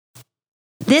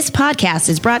This podcast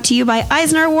is brought to you by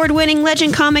Eisner Award-winning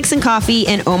Legend Comics and Coffee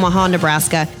in Omaha,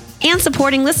 Nebraska, and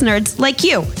supporting listeners like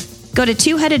you. Go to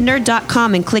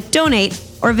twoheadednerd.com and click donate,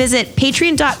 or visit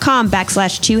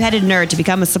patreon.com/twoheadednerd to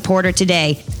become a supporter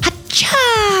today.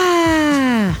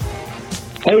 Hacha!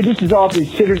 Hey, this is Aubrey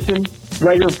Sitterson,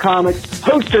 writer of comics,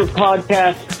 hoster of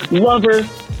podcasts, lover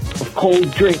of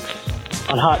cold drinks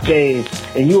on hot days,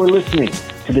 and you are listening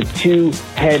to the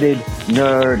Two-Headed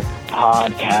Nerd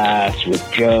Podcast with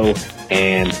Joe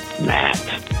and Matt.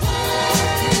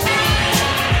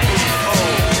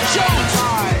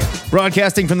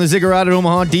 Broadcasting from the Ziggurat at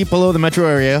Omaha, deep below the metro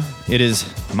area, it is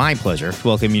my pleasure to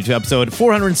welcome you to episode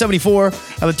 474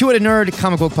 of the Two-Headed Nerd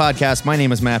Comic Book Podcast. My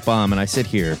name is Matt Baum, and I sit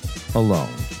here alone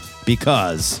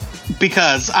because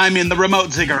I'm in the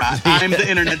remote Ziggurat. I'm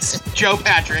the internet's Joe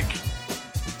Patrick.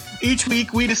 Each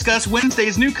week, we discuss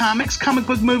Wednesday's new comics, comic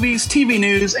book movies, TV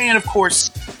news, and, of course,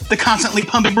 the constantly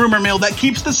pumping rumor mill that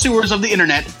keeps the sewers of the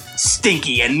internet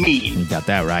stinky and mean. You got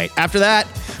that right. After that,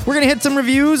 we're going to hit some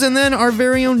reviews, and then our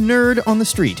very own nerd on the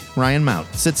street, Ryan Mount,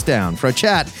 sits down for a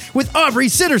chat with Aubrey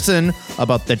Sitterson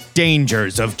about the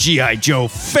dangers of G.I. Joe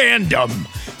fandom.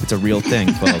 It's a real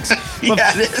thing, folks.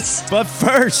 Yeah, it is. But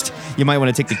first, you might want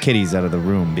to take the kiddies out of the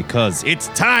room because it's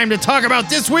time to talk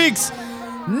about this week's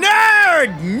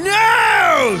Nerd News!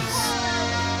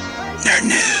 Nerd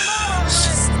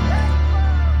News.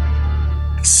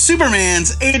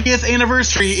 Superman's 80th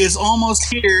anniversary is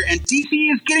almost here, and DC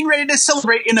is getting ready to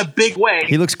celebrate in a big way.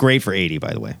 He looks great for 80,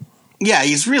 by the way. Yeah,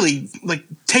 he's really,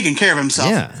 taking care of himself.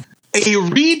 Yeah. A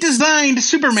redesigned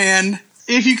Superman,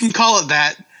 if you can call it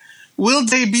that, will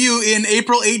debut in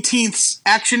April 18th's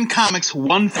Action Comics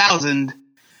 1000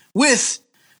 with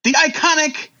the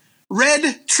iconic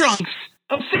red trunks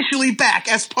officially back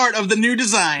as part of the new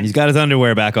design. He's got his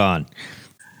underwear back on.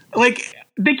 They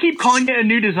keep calling it a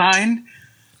new design,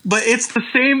 but it's the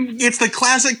same. It's the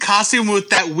classic costume with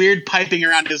that weird piping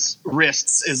around his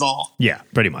wrists is all. Yeah,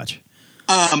 pretty much.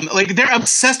 They're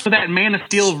obsessed with that Man of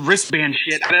Steel wristband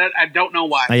shit. I don't know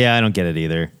why. Yeah, I don't get it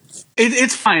either.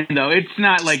 It's fine, though. It's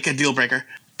not like a deal breaker.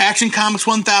 Action Comics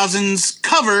 1000's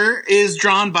cover is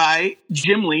drawn by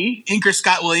Jim Lee, inker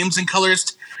Scott Williams, and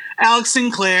colorist Alex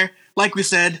Sinclair. Like we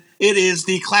said, it is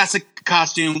the classic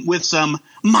costume with some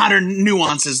modern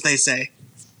nuances, they say.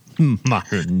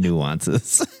 Modern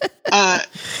nuances.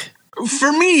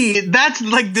 For me, that's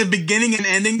the beginning and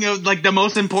ending of the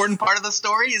most important part of the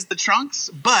story is the trunks.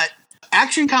 But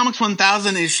Action Comics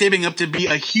 1000 is shaping up to be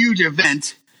a huge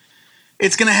event.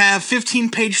 It's going to have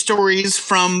 15-page stories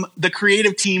from the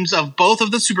creative teams of both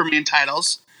of the Superman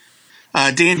titles.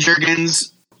 Dan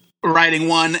Jurgens writing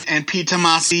one, and Pete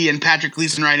Tomasi and Patrick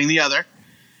Gleason writing the other.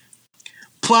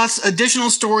 Plus,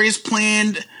 additional stories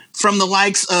planned from the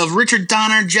likes of Richard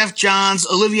Donner, Jeff Johns,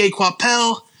 Olivier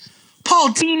Coipel, Paul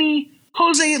Dini,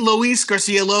 Jose Luis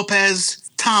Garcia Lopez,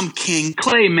 Tom King,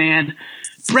 Clay Mann,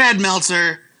 Brad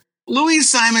Meltzer, Louise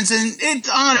Simonson,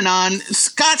 it's on and on,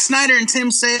 Scott Snyder and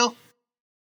Tim Sale.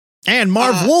 And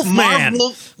Marv Wolfman.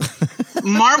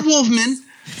 Marv Wolfman.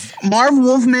 Marv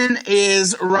Wolfman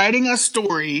is writing a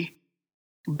story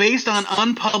based on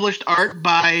unpublished art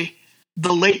by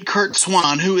the late Kurt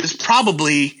Swan, who is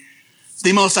probably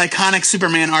the most iconic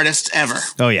Superman artist ever.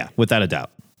 Oh, yeah, without a doubt.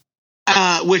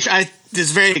 Which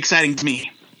is very exciting to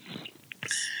me.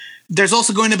 There's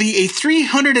also going to be a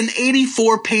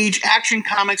 384-page Action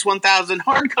Comics 1000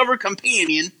 hardcover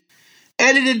companion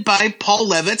edited by Paul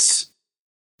Levitz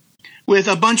with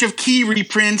a bunch of key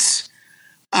reprints,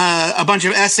 a bunch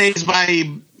of essays by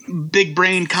big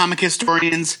brain comic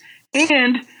historians,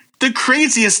 and the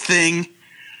craziest thing,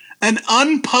 an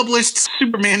unpublished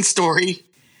Superman story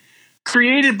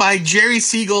created by Jerry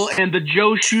Siegel and the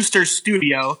Joe Shuster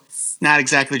Studio. Not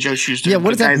exactly Joe Shuster. Yeah,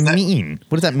 what does that mean?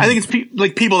 What does that mean? I think it's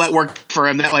people that work for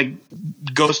him, that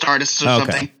ghost artists or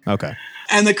something. Okay.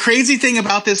 And the crazy thing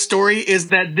about this story is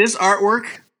that this artwork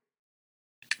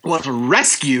was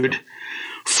rescued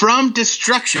from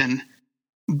destruction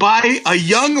by a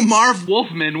young Marv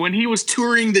Wolfman when he was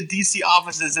touring the DC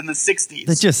offices in the 60s.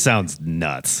 That just sounds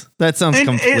nuts. That sounds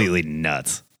completely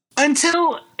nuts.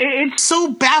 Until it's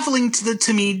so baffling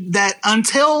to me that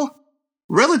until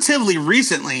relatively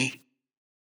recently,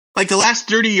 the last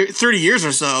 30 years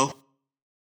or so,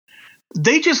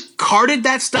 they just carted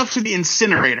that stuff to the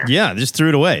incinerator. Yeah, they just threw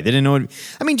it away. They didn't know it.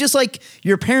 I mean, just like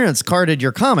your parents carted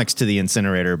your comics to the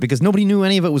incinerator because nobody knew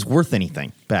any of it was worth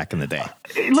anything back in the day.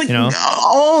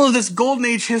 All of this golden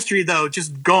age history, though,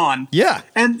 just gone. Yeah.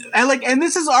 And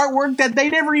this is artwork that they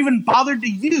never even bothered to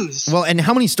use. Well, and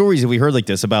how many stories have we heard like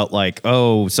this about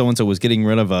so-and-so was getting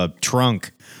rid of a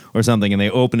trunk or something, and they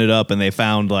opened it up and they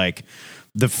found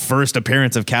the first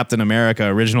appearance of Captain America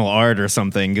original art or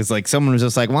something. Because like someone was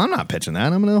just like, well, I'm not pitching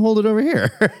that. I'm going to hold it over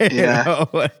here. Yeah. You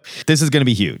know? This is going to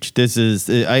be huge.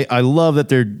 I love that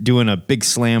they're doing a big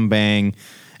slam bang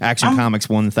Action Comics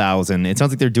 1000. It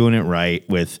sounds like they're doing it right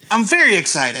with. I'm very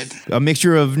excited. A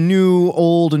mixture of new,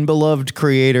 old, and beloved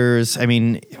creators. I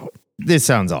mean, this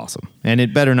sounds awesome, and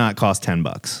it better not cost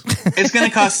 $10. It's gonna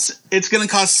cost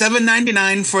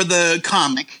 $7.99 for the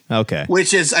comic. Okay,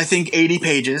 which is I think 80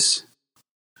 pages,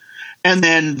 and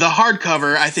then the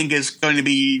hardcover I think is going to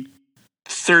be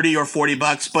 $30 or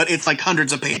 $40, but it's like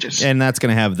hundreds of pages, and that's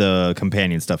going to have the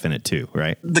companion stuff in it too,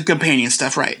 right? The companion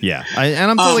stuff, right? Yeah,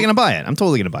 and I'm totally going to buy it. I'm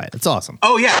totally going to buy it. It's awesome.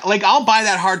 Oh yeah, like I'll buy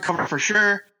that hardcover for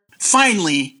sure.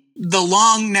 Finally, the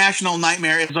long national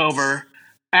nightmare is over.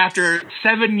 After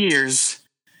 7 years,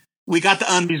 we got the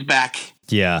undies back.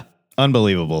 Yeah,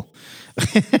 unbelievable.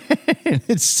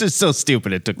 It's just so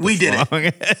stupid it took this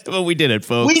long. Well, we did it,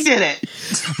 folks. We did it.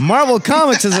 Marvel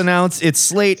Comics has announced its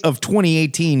slate of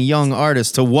 2018 young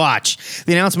artists to watch.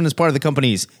 The announcement is part of the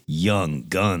company's Young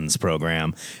Guns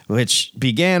program, which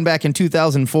began back in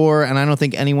 2004, and I don't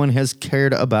think anyone has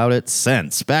cared about it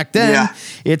since. Back then,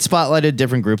 it spotlighted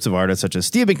different groups of artists such as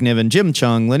Steve McNiven, Jim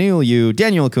Chung, Lanil Yu,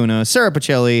 Daniel Acuna, Sarah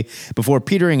Pacelli, before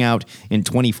petering out in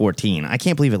 2014. I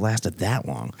can't believe it lasted that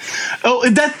long. Oh,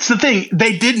 that's the thing.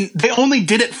 They only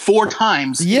did it 4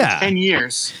 times in 10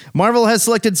 years. Marvel has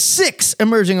selected 6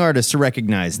 emerging artists to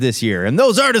recognize this year, and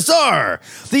those artists are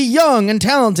the young and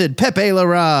talented Pepe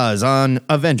Larraz on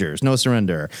Avengers No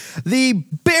Surrender, the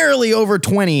barely over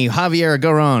 20 Javier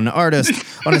Garron, artist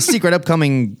on a secret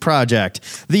upcoming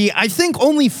project, the I think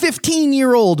only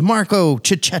 15-year-old Marco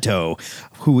Cicchetto,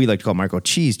 who we like to call Marco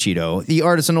Cheese Cheeto, the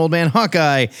artist and Old Man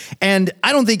Hawkeye, and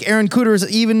I don't think Aaron Cooter is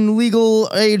even legal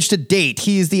age to date.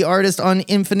 He's the artist on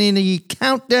Infinity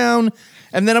Countdown.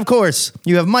 And then, of course,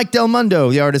 you have Mike Del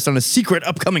Mundo, the artist on a secret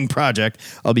upcoming project.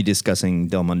 I'll be discussing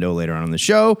Del Mundo later on in the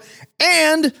show.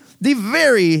 And the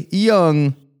very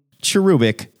young,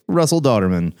 cherubic Russell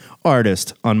Dauterman,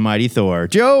 artist on Mighty Thor.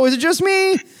 Joe, is it just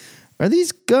me? Are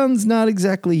these guns not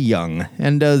exactly young?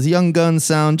 And does Young Guns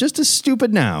sound just as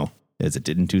stupid now as it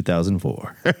did in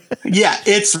 2004? Yeah,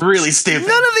 it's really stupid.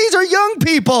 None of these are young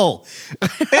people.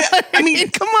 I mean,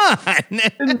 come on.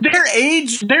 Their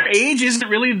age isn't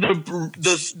really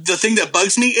the thing that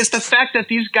bugs me. It's the fact that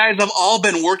these guys have all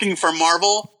been working for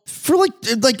Marvel for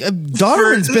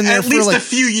Dauterman's been there at for least a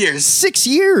few years. 6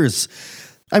 years.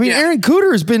 I mean, Aaron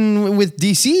Cooter has been with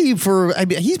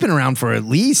DC he's been around for at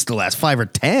least the last 5 or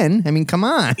 10. I mean, come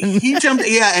on. He jumped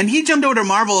over to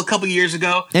Marvel a couple years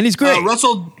ago. And he's great.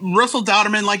 Russell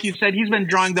Dauterman, like you said, he's been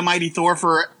drawing the Mighty Thor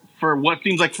for what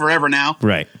seems like forever now.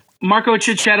 Right. Marco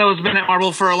Cicchetto has been at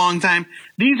Marvel for a long time.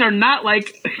 These are not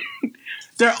like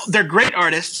they're great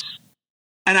artists,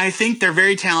 and I think they're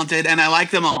very talented, and I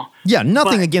like them all. Yeah,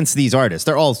 nothing against these artists.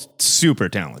 They're all super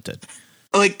talented.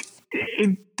 Like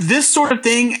this sort of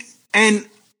thing, and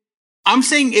I'm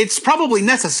saying it's probably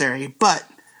necessary, but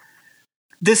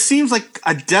this seems like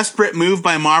a desperate move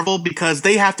by Marvel because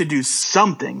they have to do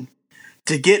something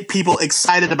to get people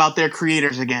excited about their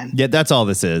creators again. Yeah, that's all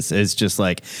this is. It's just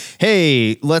like,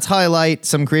 hey, let's highlight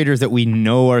some creators that we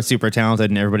know are super talented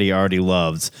and everybody already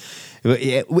loves.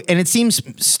 And it seems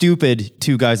stupid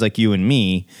to guys like you and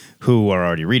me who are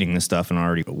already reading this stuff and are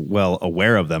already well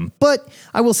aware of them. But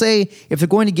I will say, if they're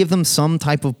going to give them some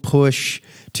type of push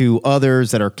to others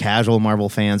that are casual Marvel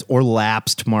fans or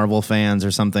lapsed Marvel fans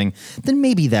or something, then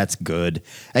maybe that's good.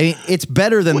 I mean, it's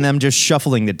better than them just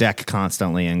shuffling the deck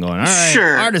constantly and going, all right,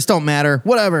 artists don't matter,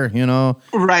 whatever, you know?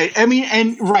 Right. I mean,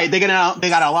 they got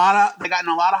in a lot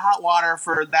of hot water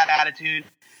for that attitude.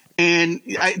 And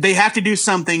they have to do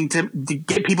something to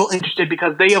get people interested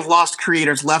because they have lost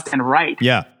creators left and right.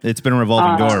 Yeah, it's been a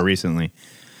revolving door recently.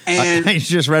 And I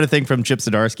just read a thing from Chip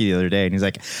Zdarsky the other day, and he's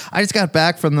like, I just got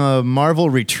back from the Marvel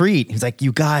retreat. He's like,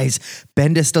 you guys,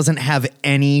 Bendis doesn't have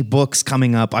any books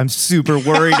coming up. I'm super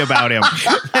worried about him.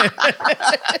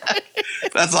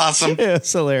 That's awesome. Yeah,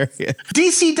 it's hilarious.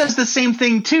 DC does the same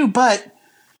thing too, but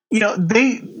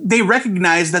they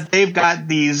recognize that they've got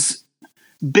these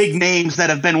big names that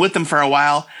have been with them for a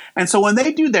while. And so when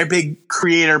they do their big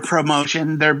creator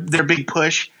promotion, their big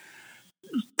push,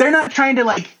 they're not trying to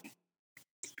like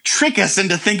trick us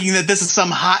into thinking that this is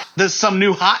some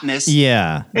new hotness.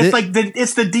 Yeah.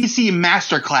 It's the DC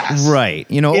masterclass. Right.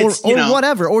 Or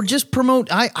whatever, or just promote.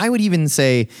 I would even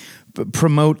say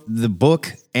promote the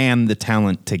book and the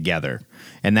talent together.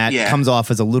 And that comes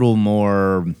off as a little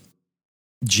more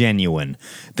genuine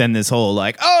than this whole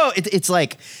like, oh, it's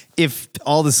like if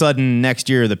all of a sudden next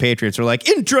year the Patriots are like,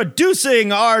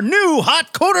 introducing our new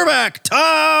hot quarterback,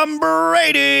 Tom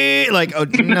Brady. Like, oh,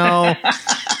 no.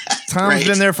 Tom's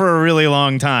been there for a really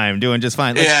long time, doing just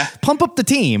fine. Like, pump up the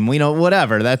team,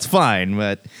 whatever. That's fine.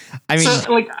 But I mean,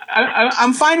 so, like,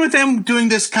 I'm fine with them doing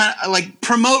this kind of like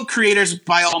promote creators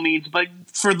by all means, but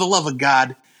for the love of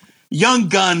God, Young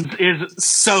Guns is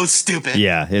so stupid.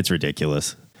 Yeah, it's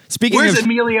ridiculous. Where's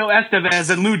Emilio Estevez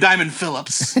and Lou Diamond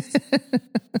Phillips?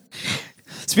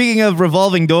 Speaking of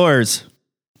revolving doors,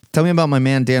 tell me about my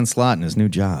man Dan Slott and his new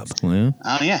job. Oh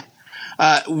yeah,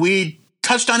 we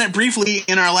touched on it briefly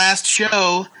in our last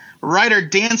show. Writer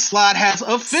Dan Slott has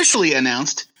officially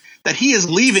announced that he is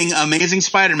leaving Amazing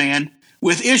Spider-Man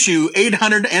with issue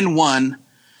 801.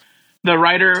 The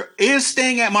writer is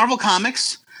staying at Marvel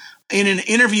Comics. In an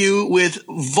interview with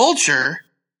Vulture,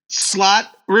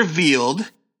 Slott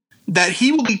revealed that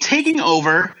he will be taking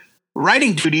over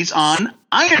writing duties on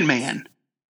Iron Man,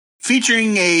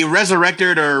 featuring a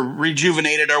resurrected or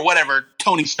rejuvenated or whatever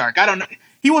Tony Stark. I don't know.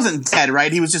 He wasn't dead,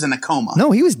 right? He was just in a coma.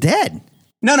 No, he was dead.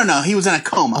 No. He was in a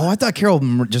coma. Oh, I thought Carol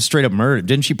just straight up murdered.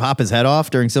 Didn't she pop his head off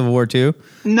during Civil War II?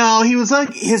 No, he was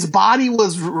like, his body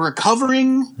was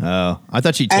recovering. Oh, I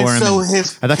thought she tore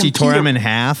him. She tore him in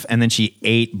half, and then she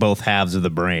ate both halves of the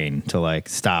brain to like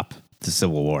stop the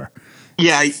Civil War.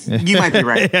 Yeah, you might be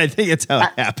right. I think it's how it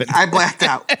happened. I blacked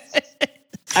out.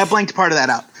 I blanked part of that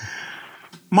out.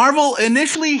 Marvel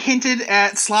initially hinted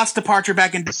at Slott's departure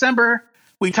back in December.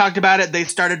 We talked about it. They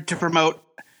started to promote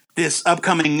this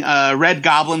upcoming Red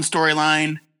Goblin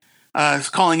storyline,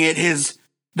 calling it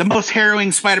the most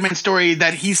harrowing Spider-Man story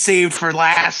that he saved for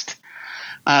last.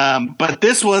 But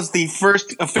this was the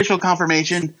first official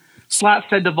confirmation. Slott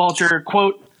said to Vulture,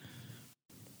 quote,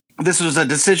 "This was a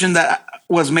decision that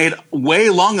was made way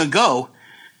long ago,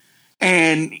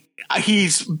 and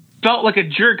he's felt like a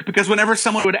jerk because whenever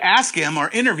someone would ask him or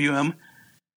interview him,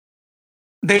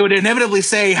 they would inevitably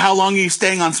say, 'How long are you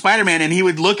staying on Spider-Man?' And he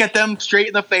would look at them straight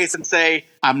in the face and say,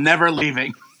 'I'm never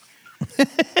leaving.'"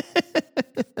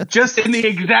 Just in the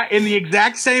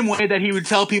exact same way that he would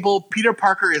tell people Peter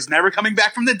Parker is never coming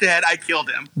back from the dead. I killed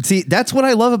him. See, that's what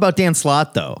I love about Dan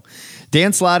Slott, though.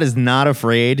 Dan Slott is not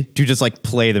afraid to just like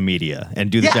play the media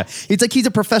and do the job. It's like he's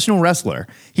a professional wrestler.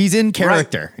 He's in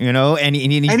character, and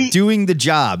he's doing the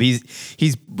job.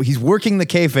 He's working the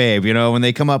kayfabe, when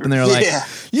they come up and they're like,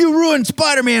 "You ruined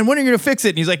Spider-Man. When are you going to fix it?"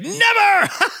 And he's like, "Never."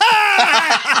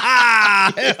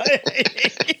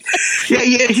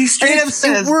 He straight up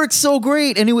says it works so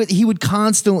great. And he would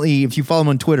constantly, if you follow him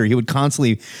on Twitter, he would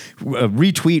constantly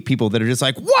retweet people that are just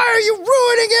like, "Why are you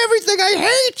ruining everything? I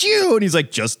hate you." And he's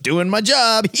like, "Just doing my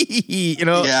job."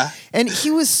 And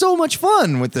he was so much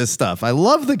fun with this stuff. I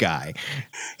love the guy.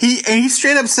 He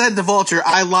straight up said to Vulture,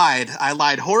 I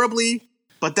lied horribly,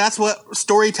 but that's what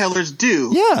storytellers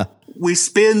do. Yeah, we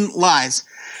spin lies.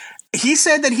 He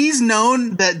said that he's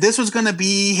known that this was going to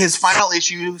be his final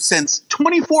issue since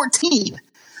 2014.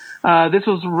 This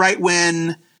was right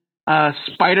when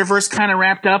Spider-Verse kind of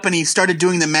wrapped up, and he started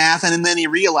doing the math, and then he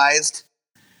realized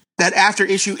that after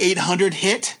issue 800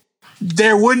 hit,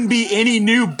 there wouldn't be any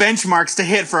new benchmarks to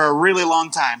hit for a really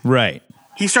long time. Right.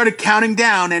 He started counting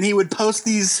down, and he would post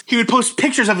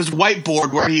pictures of his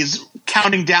whiteboard where he's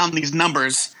counting down these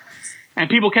numbers. And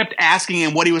people kept asking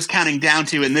him what he was counting down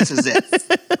to, and this is it.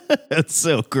 That's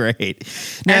so great.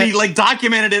 Now, and he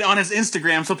documented it on his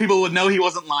Instagram so people would know he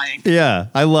wasn't lying. Yeah,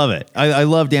 I love it. I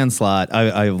love Dan Slott.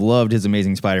 I've loved his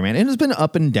Amazing Spider-Man. And it's been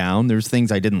up and down. There's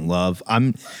things I didn't love.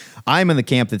 I'm in the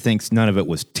camp that thinks none of it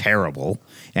was terrible.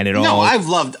 And it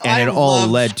all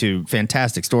led to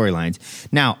fantastic storylines.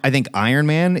 Now, I think Iron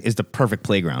Man is the perfect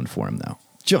playground for him, though.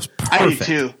 Just perfect. I do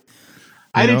too.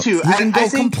 I do too. He can go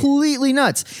completely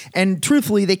nuts. And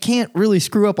truthfully, they can't really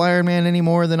screw up Iron Man any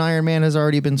more than Iron Man has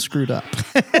already been screwed up.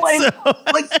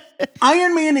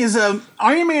 Iron Man is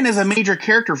a major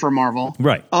character for Marvel.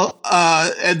 Right.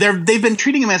 They've been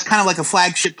treating him as kind of like a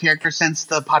flagship character since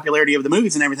the popularity of the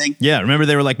movies and everything. Yeah, remember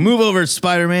they were like, "Move over,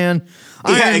 Spider-Man.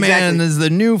 Iron Man is the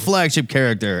new flagship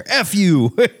character. F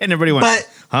you." And everybody went,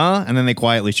 "Huh?" And then they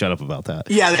quietly shut up about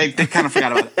that. Yeah, they kind of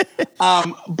forgot about it.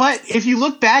 But if you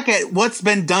look back at what's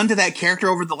been done to that character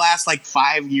over the last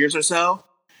 5 years or so,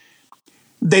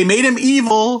 they made him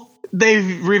evil. They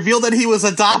revealed that he was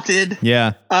adopted.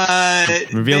 Yeah.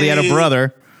 Revealed he had a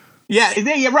brother. Yeah,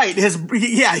 right.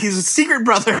 He's a secret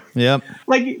brother. Yep.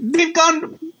 They've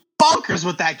gone bonkers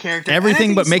with that character.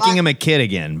 Everything but making him a kid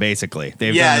again, basically.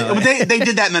 They did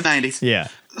that in the 90s. Yeah.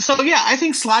 So, I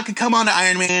think Slott could come on to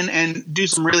Iron Man and do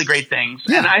some really great things.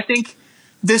 Yeah. And I think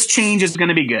this change is going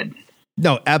to be good.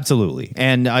 No, absolutely.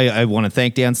 And I want to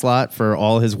thank Dan Slott for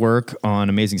all his work on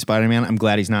Amazing Spider-Man. I'm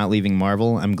glad he's not leaving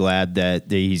Marvel. I'm glad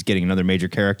that he's getting another major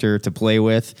character to play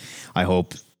with. I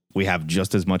hope we have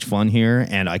just as much fun here,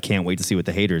 and I can't wait to see what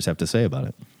the haters have to say about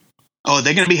it. Oh,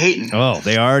 they're going to be hating. Oh,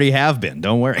 they already have been.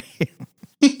 Don't worry.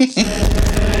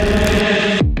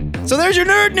 So there's your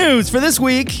nerd news for this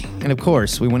week. And of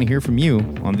course, we want to hear from you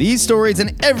on these stories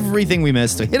and everything we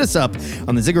missed. So hit us up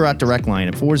on the Ziggurat direct line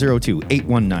at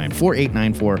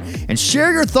 402-819-4894 and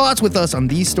share your thoughts with us on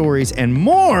these stories and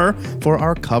more for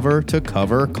our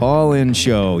cover-to-cover call-in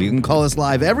show. You can call us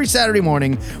live every Saturday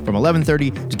morning from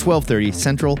 11:30 to 12:30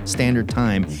 Central Standard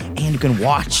Time. And you can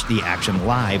watch the action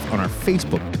live on our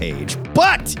Facebook page.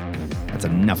 But that's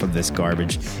enough of this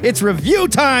garbage. It's review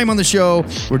time on the show,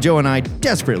 where Joe and I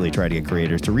desperately try to get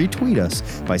creators to retweet us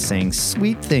by saying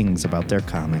sweet things about their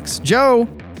comics. Joe,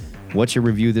 what's your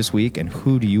review this week, and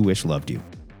who do you wish loved you?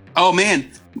 Oh,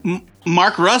 man.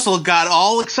 Mark Russell got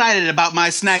all excited about my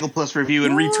Snagglepuss review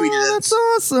and retweeted it. That's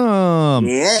awesome.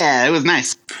 Yeah, it was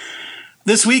nice.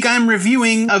 This week I'm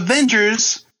reviewing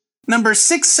Avengers number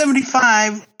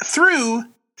 675 through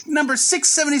number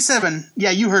 677. Yeah,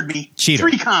 you heard me. Cheater.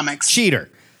 3 comics. Cheater.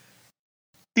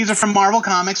 These are from Marvel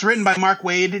Comics, written by Mark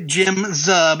Waid, Jim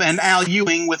Zub, and Al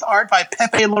Ewing, with art by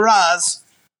Pepe Larraz,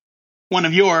 one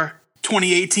of your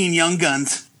 2018 young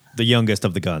guns. The youngest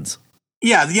of the guns.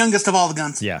 Yeah, the youngest of all the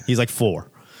guns. Yeah, he's like 4.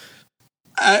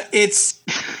 It's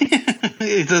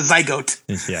it's a zygote.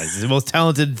 Yeah, he's the most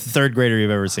talented 3rd grader you've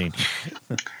ever seen.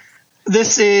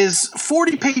 This is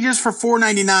 40 pages for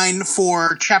 $4.99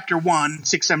 for Chapter 1,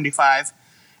 675.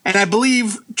 And I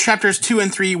believe Chapters 2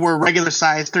 and 3 were regular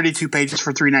size, 32 pages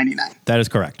for $3.99. That is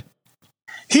correct.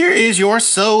 Here is your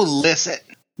solicit.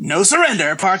 No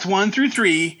Surrender, Parts 1 through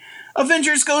 3.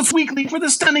 Avengers goes weekly for the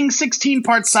stunning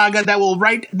 16-part saga that will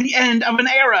write the end of an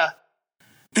era.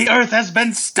 The Earth has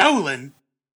been stolen.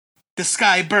 The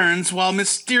sky burns while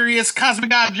mysterious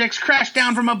cosmic objects crash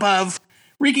down from above,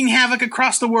 wreaking havoc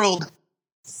across the world.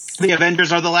 The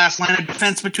Avengers are the last line of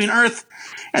defense between Earth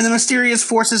and the mysterious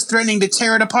forces threatening to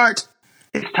tear it apart.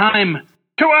 It's time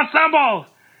to assemble!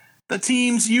 The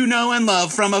teams you know and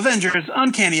love from Avengers,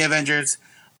 Uncanny Avengers,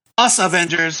 Us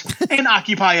Avengers, and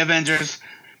Occupy Avengers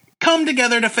come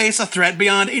together to face a threat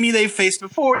beyond any they've faced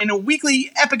before in a weekly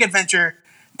epic adventure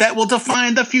that will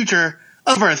define the future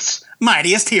of Earth's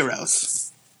mightiest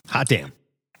heroes. Hot damn.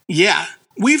 Yeah.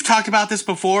 We've talked about this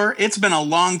before. It's been a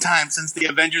long time since the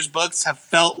Avengers books have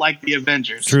felt like the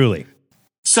Avengers. Truly.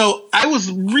 So I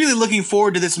was really looking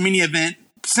forward to this mini event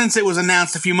since it was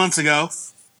announced a few months ago.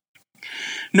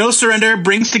 No Surrender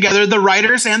brings together the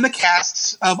writers and the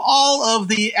casts of all of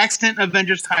the extant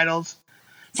Avengers titles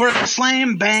for a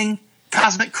slam bang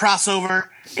cosmic crossover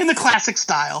in the classic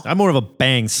style. I'm more of a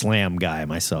bang slam guy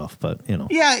myself, but you know.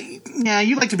 Yeah,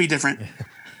 you like to be different.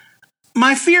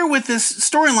 My fear with this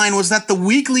storyline was that the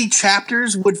weekly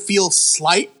chapters would feel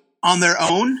slight on their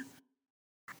own,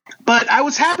 but I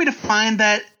was happy to find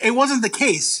that it wasn't the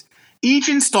case. Each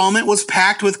installment was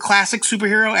packed with classic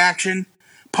superhero action.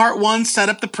 Part 1 set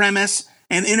up the premise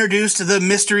and introduced the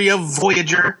mystery of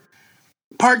Voyager.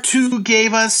 Part 2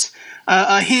 gave us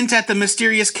a hint at the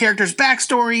mysterious character's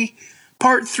backstory.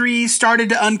 Part 3 started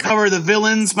to uncover the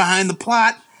villains behind the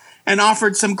plot and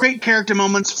offered some great character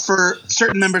moments for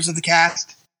certain members of the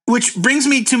cast. Which brings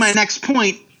me to my next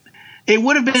point. It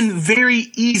would have been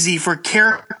very easy for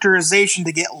characterization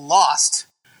to get lost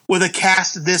with a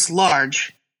cast this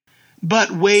large. But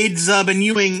Waid, Zub, and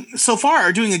Ewing so far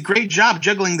are doing a great job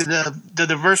juggling the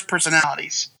diverse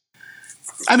personalities.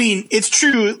 I mean, it's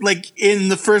true, like, in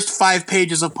the first 5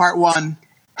 pages of Part 1,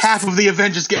 half of the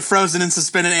Avengers get frozen in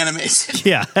suspended animation.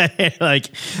 Yeah,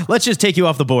 like, let's just take you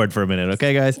off the board for a minute,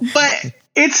 okay, guys? But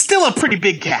it's still a pretty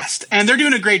big cast, and they're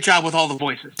doing a great job with all the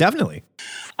voices. Definitely.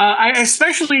 I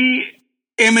especially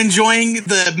am enjoying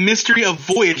the mystery of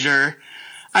Voyager.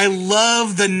 I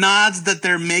love the nods that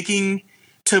they're making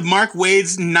to Mark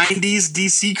Waid's 90s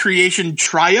DC creation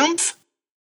Triumph,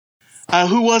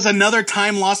 who was another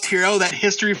time-lost hero that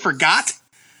history forgot,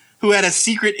 who had a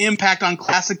secret impact on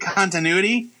classic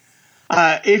continuity.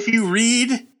 If you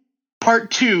read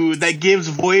Part 2 that gives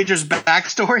Voyager's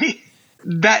backstory,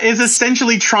 that is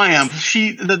essentially Triumph.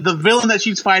 The villain that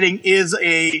she's fighting is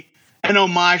an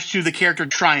homage to the character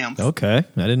Triumph. Okay,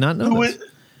 I did not know this.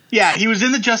 Yeah, he was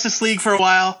in the Justice League for a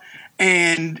while,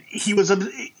 and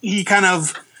he kind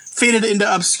of faded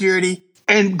into obscurity.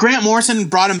 And Grant Morrison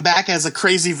brought him back as a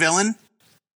crazy villain,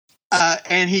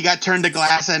 and he got turned to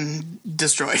glass and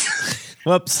destroyed.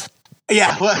 Whoops.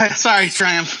 Yeah, well, sorry,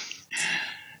 Triumph.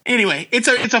 Anyway, it's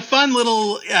a fun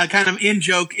little kind of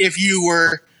in-joke if you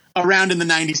were around in the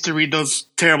 90s to read those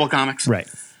terrible comics. Right.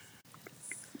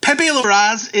 Pepe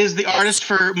Larraz is the artist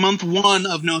for month 1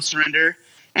 of No Surrender,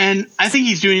 and I think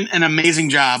he's doing an amazing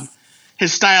job.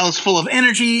 His style is full of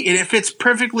energy, and it fits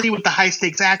perfectly with the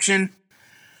high-stakes action.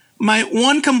 My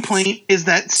one complaint is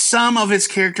that some of his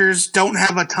characters don't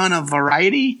have a ton of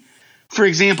variety. For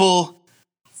example,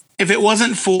 if it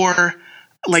wasn't for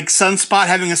like Sunspot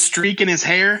having a streak in his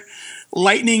hair,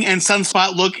 Lightning and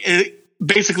Sunspot look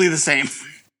basically the same.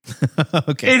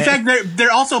 Okay. In fact,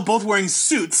 they're also both wearing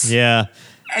suits. Yeah.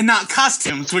 And not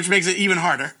costumes, which makes it even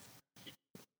harder.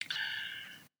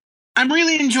 I'm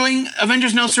really enjoying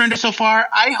Avengers No Surrender so far.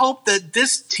 I hope that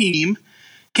this team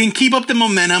can keep up the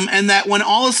momentum and that when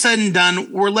all is said and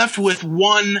done, we're left with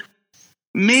 1,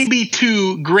 maybe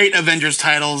 2 great Avengers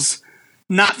titles,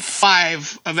 not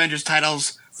 5 Avengers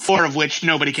titles, 4 of which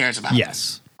nobody cares about.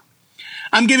 Yes.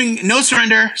 I'm giving No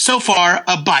Surrender so far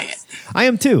a buy it. I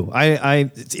am too.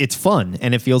 It's fun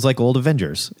and it feels like old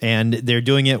Avengers, and they're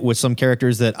doing it with some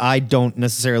characters that I don't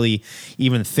necessarily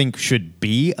even think should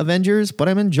be Avengers, but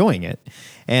I'm enjoying it.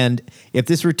 And if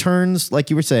this returns, like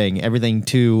you were saying, everything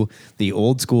to the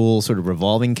old school sort of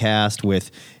revolving cast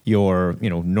with your,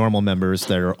 normal members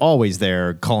that are always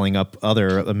there calling up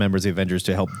other members of the Avengers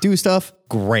to help do stuff,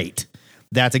 great.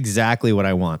 That's exactly what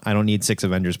I want. I don't need 6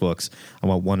 Avengers books. I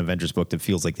want 1 Avengers book that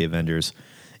feels like the Avengers.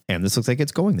 And this looks like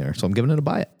it's going there, so I'm giving it a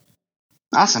buy it.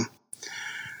 Awesome.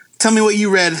 Tell me what you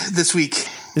read this week.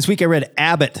 This week I read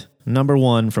Abbott,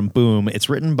 #1 from Boom. It's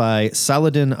written by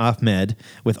Saladin Ahmed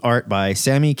with art by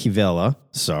Sami Kivelä.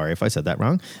 Sorry if I said that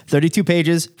wrong. 32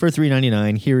 pages for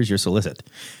 $3.99. Here's your solicit.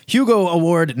 Hugo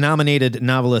Award nominated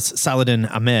novelist Saladin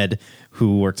Ahmed,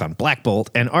 who works on Black Bolt,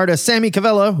 and artist Sami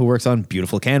Kivelä, who works on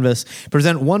Beautiful Canvas,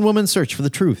 present one woman's search for the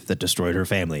truth that destroyed her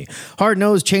family.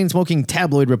 Hard-nosed, chain-smoking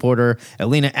tabloid reporter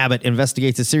Elena Abbott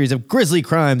investigates a series of grisly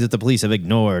crimes that the police have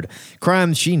ignored.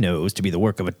 Crimes she knows to be the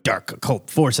work of a dark occult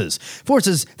forces.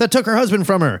 Forces that took her husband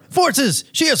from her. Forces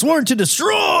she has sworn to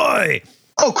destroy!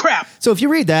 Oh, crap. So if you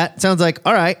read that, it sounds like,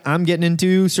 all right, I'm getting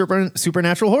into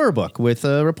supernatural horror book with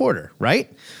a reporter,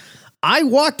 right? I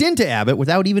walked into Abbott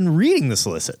without even reading the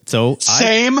solicit. So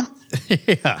Same.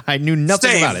 I knew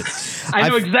nothing about it. I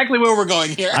know exactly where we're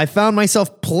going here. I found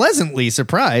myself pleasantly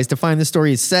surprised to find the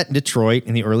story is set in Detroit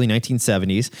in the early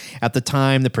 1970s. At the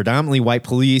time, the predominantly white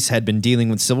police had been dealing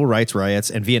with civil rights riots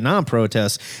and Vietnam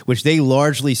protests, which they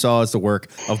largely saw as the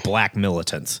work of black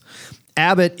militants.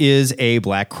 Abbott is a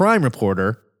black crime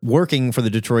reporter working for the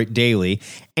Detroit Daily,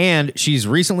 and she's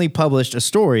recently published a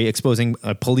story exposing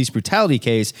a police brutality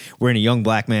case wherein a young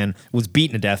black man was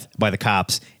beaten to death by the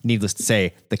cops. Needless to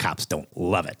say, the cops don't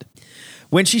love it.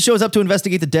 When she shows up to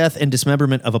investigate the death and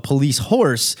dismemberment of a police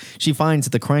horse, she finds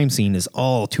that the crime scene is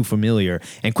all too familiar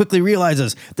and quickly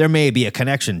realizes there may be a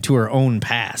connection to her own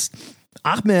past.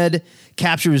 Ahmed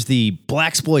captures the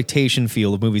blaxploitation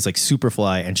feel of movies like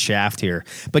Superfly and Shaft here,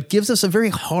 but gives us a very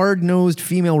hard-nosed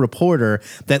female reporter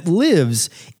that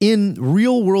lives in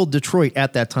real-world Detroit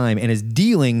at that time and is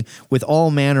dealing with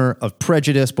all manner of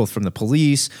prejudice, both from the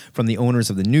police, from the owners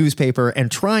of the newspaper,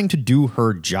 and trying to do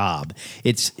her job.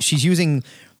 She's using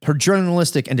her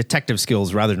journalistic and detective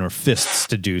skills rather than her fists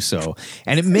to do so,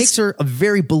 and it makes her a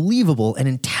very believable and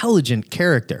intelligent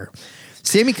character.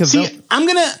 Sami Kivelä. See, I'm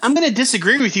gonna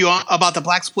disagree with you about the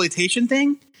blaxploitation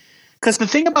thing, because the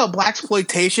thing about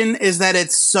blaxploitation is that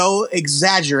it's so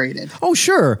exaggerated. Oh,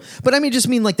 sure, but I just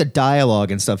mean like the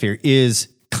dialogue and stuff here is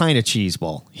kind of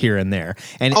cheeseball here and there,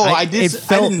 and it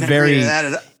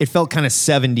felt kind of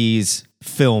 70s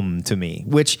film to me,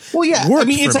 which worked for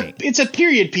me. It's a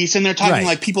period piece, and they're talking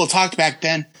like people talked back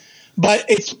then, but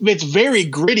it's very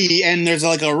gritty, and there's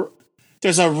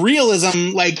a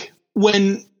realism, like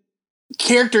when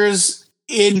characters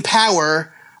in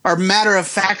power are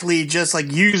matter-of-factly just like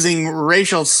using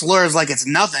racial slurs like it's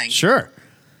nothing. Sure.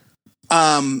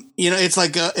 It's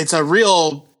like it's a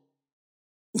real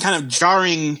kind of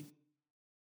jarring.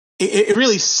 It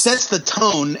really sets the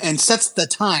tone and sets the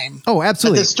time. Oh,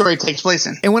 absolutely. That this story takes place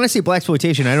in. And when I say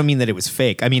blaxploitation, I don't mean that it was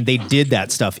fake. I mean, they did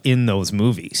that stuff in those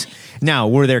movies. Now,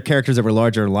 were there characters that were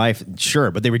larger in life?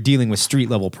 Sure, but they were dealing with street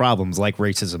level problems like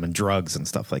racism and drugs and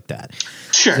stuff like that.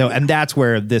 Sure. So, and that's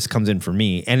where this comes in for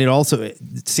me. And it also,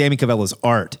 Sami Kivelä's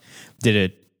art did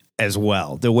it as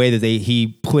well. The way that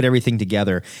he put everything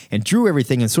together and drew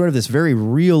everything in sort of this very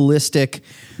realistic,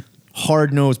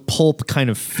 hard-nosed pulp kind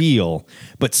of feel,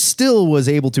 but still was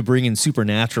able to bring in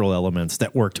supernatural elements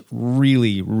that worked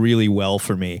really, really well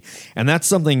for me. And that's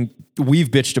something we've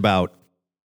bitched about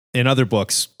in other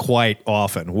books quite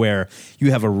often, where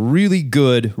you have a really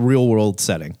good real-world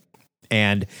setting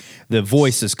and the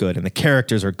voice is good and the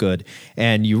characters are good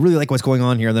and you really like what's going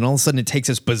on here. And then all of a sudden it takes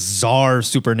this bizarre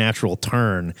supernatural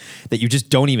turn that you just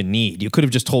don't even need. You could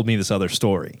have just told me this other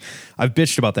story. I've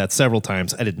bitched about that several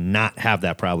times. I did not have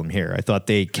that problem here. I thought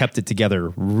they kept it together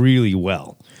really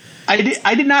well. I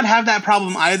did not have that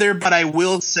problem either, but I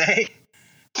will say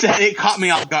that it caught me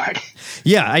off guard.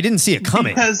 Yeah, I didn't see it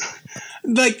coming. Because,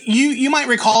 like, you might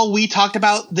recall we talked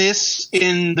about this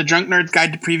in the Drunk Nerd's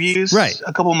Guide to Previews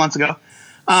a couple of months ago.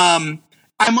 I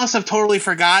must have totally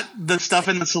forgot the stuff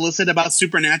in the solicit about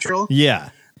Supernatural. Yeah.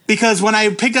 Because when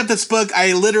I picked up this book,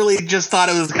 I literally just thought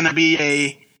it was going to be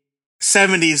a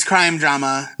 70s crime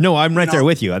drama. No, I'm right there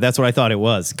with you. That's what I thought it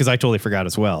was, because I totally forgot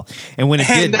as well. And when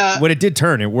it did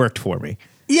turn, it worked for me.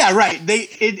 Yeah, right. They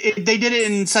did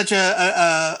it in such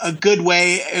a good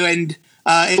way, and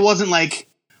it wasn't like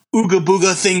ooga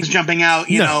booga things jumping out,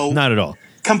 No, not at all.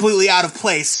 Completely out of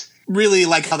place. Really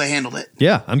like how they handled it.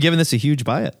 Yeah, I'm giving this a huge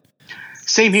buy it.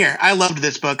 Same here. I loved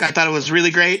this book. I thought it was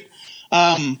really great.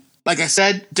 Like I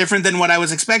said, different than what I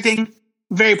was expecting.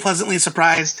 Very pleasantly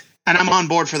surprised, and I'm on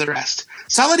board for the rest.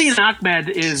 Saladin Ahmed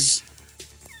is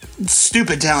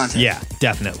stupid talented. Yeah,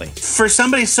 definitely. For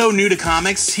somebody so new to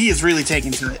comics, he is really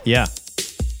taking to it. Yeah.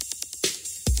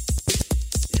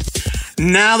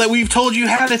 Now that we've told you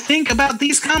how to think about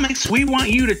these comics, we want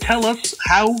you to tell us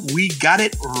how we got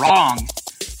it wrong.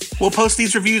 We'll post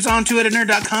these reviews on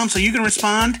twoheadednerd.com so you can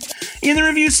respond in the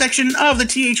review section of the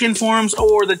THN forums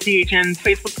or the THN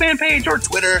Facebook fan page or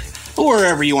Twitter or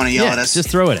wherever you want to yell at us. Just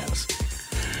throw it at us.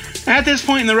 At this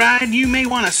point in the ride, you may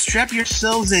want to strap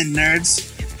yourselves in, nerds.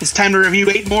 It's time to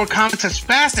review 8 more comics as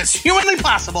fast as humanly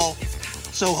possible.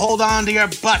 So hold on to your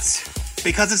butts,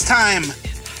 because it's time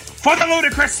for the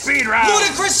Ludicrous Speed Round.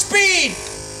 Ludicrous Speed!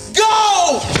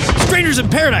 Go! Strangers in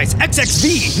Paradise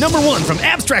XXV, #1 from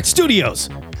Abstract Studios.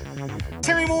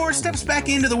 Terry Moore steps back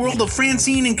into the world of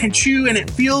Francine and Conchu, and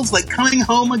it feels like coming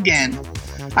home again.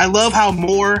 I love how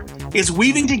Moore is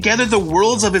weaving together the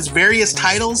worlds of his various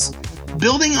titles,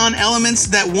 building on elements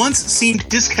that once seemed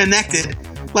disconnected.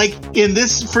 Like, in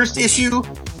this first issue,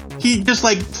 he just,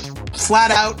 like,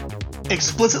 flat out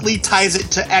explicitly ties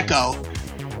it to Echo,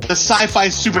 the sci-fi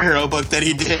superhero book that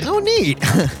he did. Oh, neat.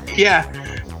 Yeah.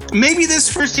 Maybe this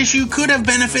first issue could have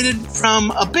benefited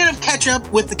from a bit of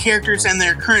catch-up with the characters and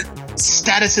their current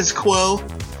status quo,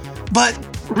 but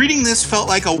reading this felt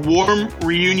like a warm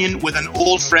reunion with an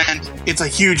old friend. It's a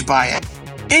huge buy-in.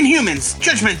 Inhumans,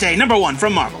 Judgment Day, #1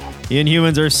 from Marvel.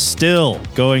 Inhumans are still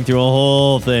going through a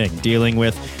whole thing, dealing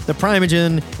with the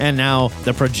Primogen and now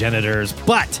the Progenitors.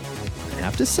 But I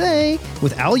have to say,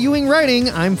 with Al Ewing writing,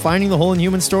 I'm finding the whole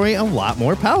Inhuman story a lot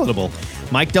more palatable.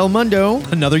 Mike Del Mundo,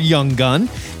 another young gun,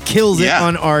 kills it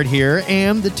on art here,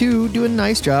 and the two do a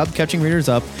nice job catching readers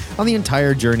up on the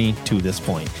entire journey to this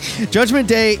point. Judgment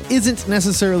Day isn't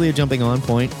necessarily a jumping on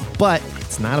point, but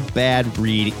it's not a bad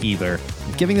read either.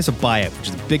 I'm giving this a buy it, which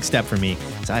is a big step for me,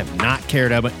 because I have not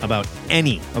cared about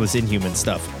any of this Inhuman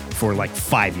stuff for like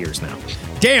 5 years now.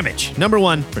 Damage,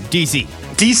 #1 from DC.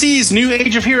 DC's New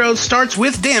Age of Heroes starts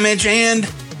with Damage, and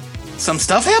some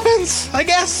stuff happens, I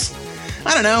guess.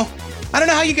 I don't know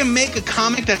how you can make a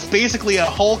comic that's basically a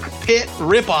Hulk Pit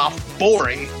ripoff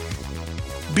boring.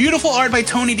 Beautiful art by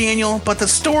Tony Daniel, but the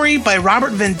story by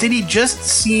Robert Venditti just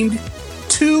seemed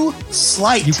too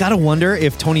slight. You gotta wonder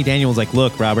if Tony Daniel was like,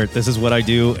 look, Robert, this is what I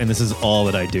do, and this is all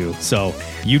that I do. So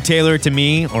you tailor it to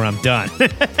me, or I'm done.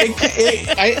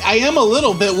 I am a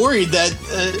little bit worried that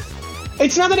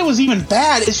it's not that it was even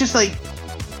bad. It's just like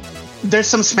there's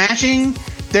some smashing.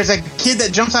 There's a kid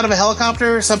that jumps out of a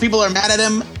helicopter. Some people are mad at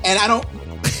him, and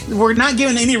we're not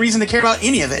given any reason to care about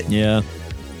any of it. Yeah.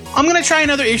 I'm going to try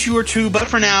another issue or two, but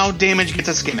for now, Damage gets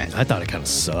a skim it. I thought it kind of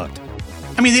sucked.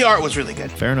 I mean, the art was really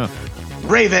good. Fair enough.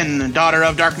 Raven, Daughter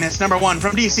of Darkness, #1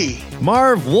 from DC.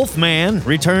 Marv Wolfman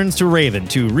returns to Raven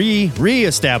to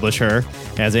re-establish her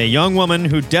as a young woman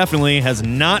who definitely has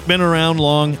not been around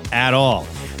long at all.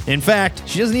 In fact,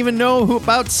 she doesn't even know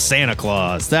about Santa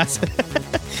Claus. That's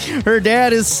her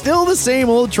dad is still the same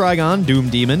old Trigon Doom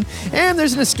Demon, and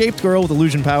there's an escaped girl with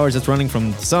illusion powers that's running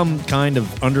from some kind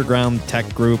of underground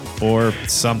tech group or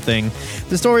something.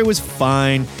 The story was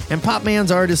fine, and Pop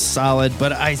Man's art is solid,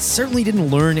 but I certainly didn't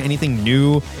learn anything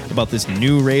new about this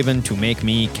new Raven to make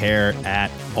me care at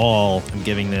all. I'm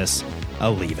giving this a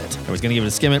leave it. I was going to give it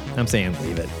a skim it. I'm saying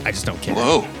leave it. I just don't care.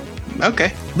 Whoa.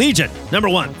 Okay. Legion,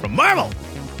 #1 from Marvel.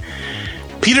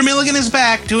 Peter Milligan is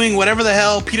back doing whatever the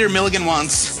hell Peter Milligan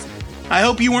wants. I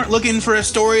hope you weren't looking for a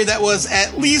story that was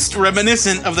at least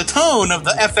reminiscent of the tone of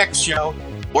the FX show,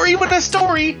 or even a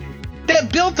story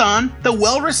that built on the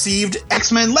well-received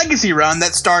X-Men Legacy run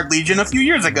that starred Legion a few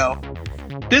years ago.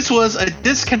 This was a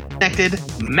disconnected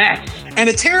mess and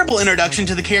a terrible introduction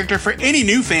to the character for any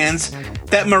new fans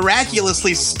that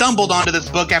miraculously stumbled onto this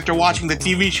book after watching the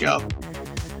TV show.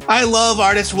 I love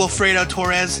artist Wilfredo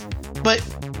Torres, but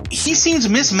he seems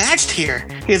mismatched here.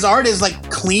 His art is like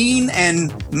clean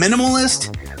and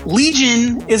minimalist.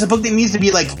 Legion is a book that needs to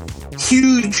be like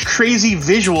huge, crazy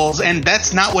visuals, and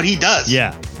that's not what he does.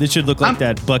 Yeah, this should look like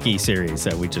that Bucky series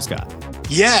that we just got.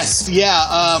 Yes, yeah.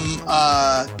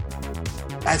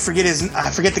 I forget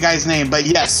the guy's name, but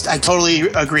yes, I totally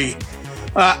agree.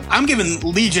 I'm giving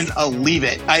Legion a leave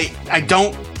it. I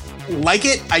don't like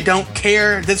it. I don't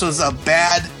care. This was a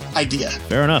bad idea.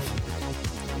 Fair enough.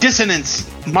 Dissonance.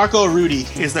 Marco Rudy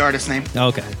is the artist's name.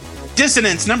 Okay.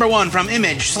 Dissonance, #1 from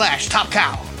Image/Top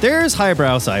Cow. There's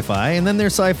highbrow sci-fi, and then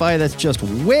there's sci-fi that's just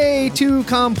way too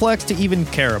complex to even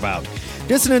care about.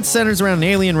 Dissonance centers around an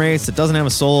alien race that doesn't have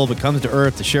a soul but comes to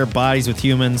Earth to share bodies with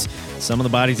humans. Some of the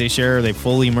bodies they share, they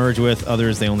fully merge with.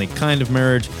 Others, they only kind of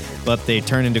merge, but they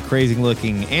turn into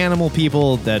crazy-looking animal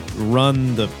people that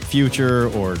run the future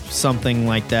or something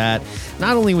like that.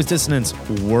 Not only was Dissonance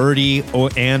wordy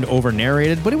and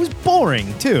over-narrated, but it was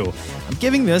boring, too. I'm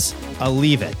giving this a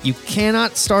leave it. You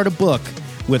cannot start a book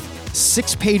with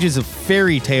 6 pages of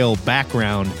fairy tale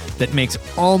background that makes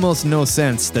almost no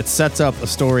sense, that sets up a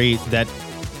story that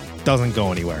doesn't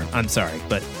go anywhere. I'm sorry,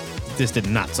 but this did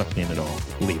not suck me in at all.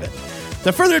 Leave it.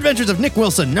 The Further Adventures of Nick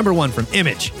Wilson, #1 from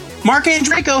Image. Mark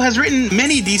Andreyko has written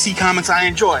many DC comics I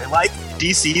enjoy, like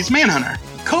DC's Manhunter.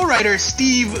 Co-writer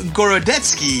Steve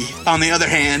Gorodetsky, on the other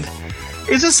hand,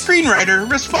 is a screenwriter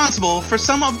responsible for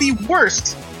some of the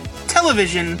worst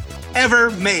television ever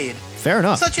made. Fair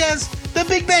enough. Such as The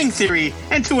Big Bang Theory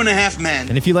and 2.5 Men.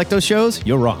 And if you like those shows,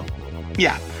 you're wrong.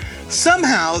 Yeah.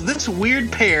 Somehow, this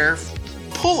weird pair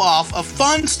pull off a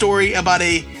fun story about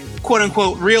a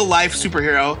quote-unquote real-life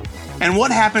superhero and what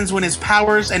happens when his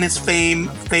powers and his fame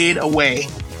fade away.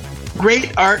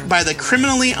 Great art by the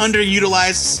criminally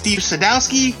underutilized Steve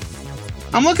Sadowski.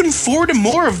 I'm looking forward to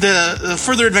more of the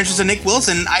Further Adventures of Nick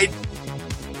Wilson.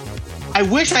 I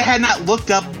wish I had not looked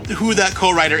up who that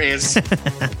co-writer is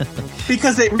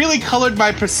because it really colored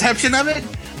my perception of it,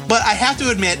 but I have to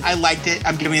admit I liked it.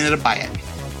 I'm giving it a buy it.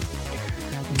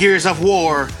 Gears of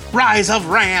War, Rise of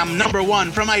Ram,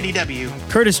 #1 from IDW.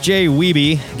 Curtis J.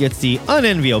 Wiebe gets the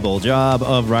unenviable job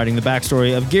of writing the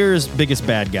backstory of Gears' biggest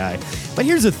bad guy. But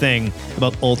here's the thing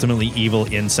about ultimately evil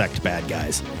insect bad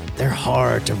guys. They're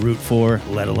hard to root for,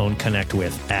 let alone connect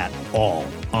with at all,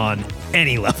 on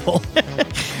any level.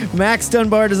 Max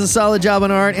Dunbar does a solid job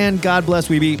on art, and God bless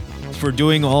Wiebe for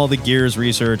doing all the Gears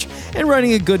research and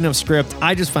writing a good enough script.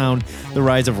 I just found The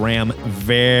Rise of Ram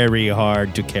very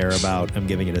hard to care about. I'm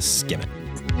giving it a skim it.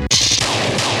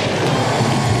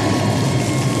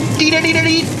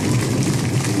 Dee-da-dee-da-dee.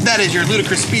 That is your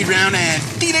ludicrous speed round, and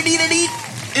dee-da-dee-da-dee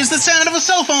is the sound of a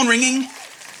cell phone ringing,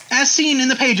 as seen in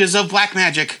the pages of Black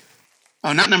Magic.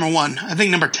 Oh, not #1. I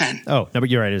think #10. Oh,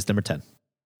 you're right. It's number 10.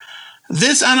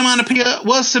 This onomatopoeia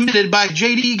was submitted by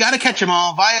JD Gotta Catch 'Em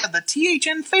All via the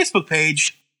THN Facebook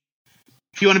page.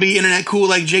 If you want to be internet cool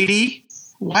like JD,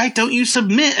 why don't you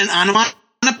submit an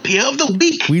onomatopoeia of the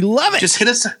week? We love it. Just hit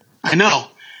us. I know.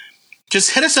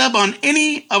 Just hit us up on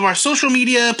any of our social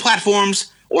media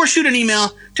platforms or shoot an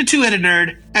email to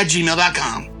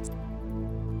twoheadednerd@gmail.com.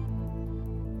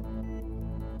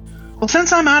 Well,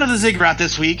 since I'm out of the ziggurat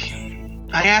this week,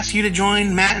 I ask you to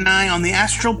join Matt and I on the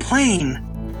Astral plane,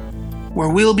 where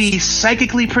we'll be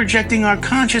psychically projecting our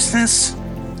consciousness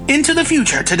into the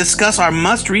future to discuss our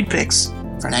must-read picks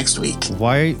for next week.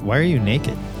 Why are you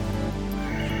naked?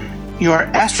 Your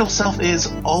astral self is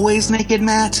always naked,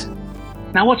 Matt.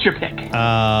 Now, what's your pick?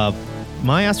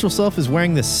 My astral self is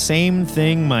wearing the same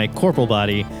thing my corporal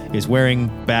body is wearing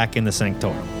back in the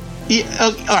Sanctorum. Yeah,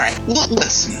 okay, all right, well,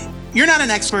 listen. You're not an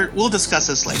expert. We'll discuss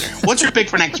this later. What's your pick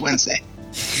for next Wednesday?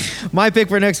 My pick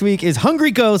for next week is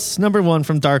Hungry Ghosts, #1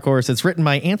 from Dark Horse. It's written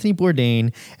by Anthony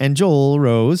Bourdain and Joel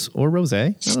Rose, or Rose,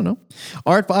 I don't know.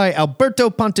 Art by Alberto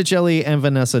Ponticelli and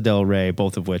Vanessa Del Rey,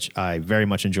 both of which I very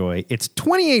much enjoy. It's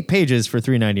 28 pages for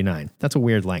 $3.99. That's a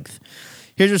weird length.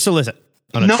 Here's your solicit.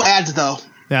 No ads, though.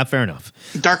 Yeah, fair enough.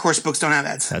 Dark Horse books don't have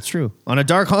ads. That's true. On a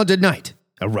dark haunted night,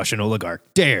 a Russian oligarch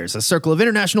dares a circle of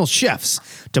international chefs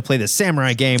to play the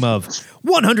samurai game of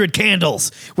 100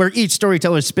 Candles, where each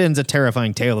storyteller spins a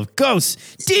terrifying tale of ghosts,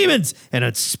 demons, and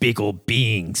unspeakable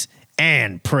beings,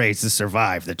 and prays to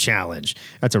survive the challenge.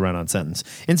 That's a run-on sentence.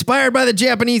 Inspired by the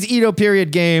Japanese Edo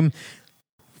period game,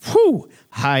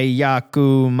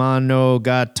 Hayaku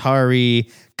Monogatari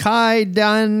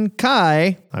Kaidan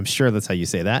Kai. I'm sure that's how you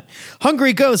say that.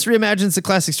 Hungry Ghost reimagines the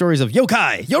classic stories of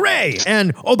yokai, yorei,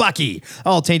 and obaki,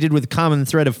 all tainted with a common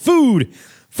thread of food.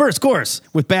 First course,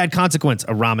 with bad consequence,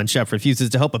 a ramen chef refuses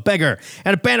to help a beggar,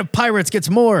 and a band of pirates gets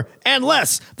more and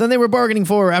less than they were bargaining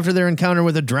for after their encounter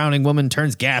with a drowning woman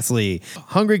turns ghastly.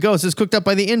 Hungry Ghost is cooked up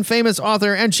by the infamous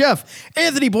author and chef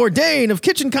Anthony Bourdain of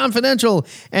Kitchen Confidential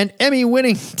and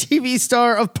Emmy-winning TV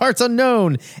star of Parts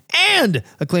Unknown, and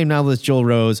acclaimed novelist Joel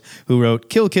Rose, who wrote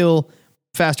Kill Kill,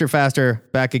 Faster Faster,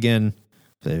 Back Again.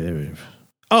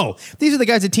 Oh, these are the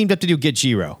guys that teamed up to do Get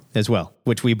Jiro as well,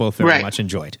 which we both very much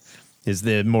enjoyed. Is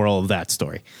the moral of that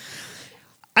story.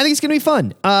 I think it's going to be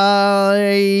fun.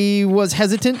 I was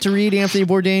hesitant to read Anthony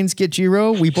Bourdain's Get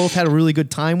Jiro. We both had a really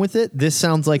good time with it. This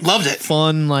sounds like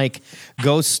fun, like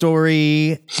ghost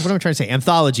story. What am I trying to say?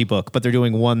 Anthology book, but they're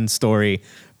doing one story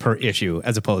per issue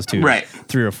as opposed to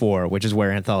 3 or 4, which is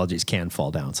where anthologies can fall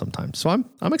down sometimes. So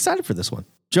I'm excited for this one.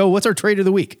 Joe, what's our trade of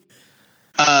the week?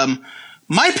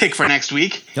 My pick for next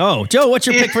week. Oh, Joe, what's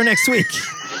your pick for next week?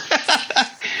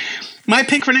 My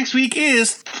pick for next week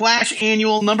is Flash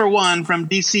Annual #1 from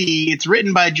DC. It's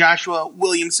written by Joshua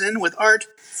Williamson with art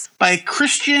by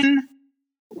Christian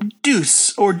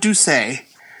Deuce or Duce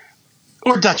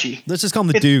or Dutchy. Let's just call him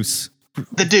the Deuce.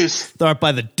 The Deuce. The art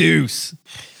by the Deuce.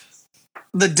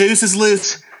 The Deuce is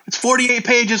loose. It's 48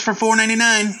 pages for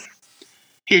 $4.99.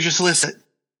 Here's your solicit.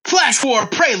 Flash War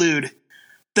Prelude.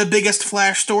 The biggest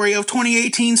Flash story of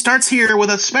 2018 starts here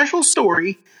with a special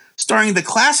story starring the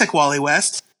classic Wally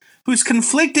West, who's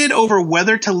conflicted over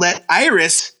whether to let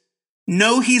Iris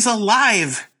know he's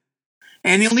alive.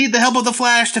 And he'll need the help of the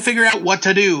Flash to figure out what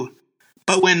to do.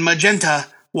 But when Magenta,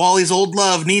 Wally's old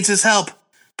love, needs his help,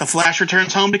 the Flash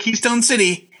returns home to Keystone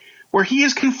City, where he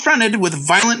is confronted with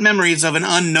violent memories of an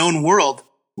unknown world.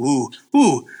 Ooh,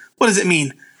 what does it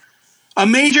mean? A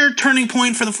major turning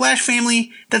point for the Flash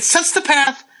family that sets the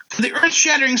path for the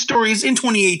earth-shattering stories in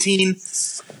 2018.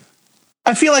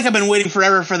 I feel like I've been waiting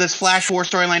forever for this Flash War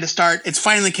storyline to start. It's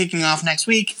finally kicking off next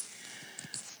week.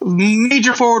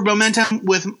 Major forward momentum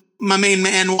with my main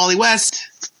man, Wally West.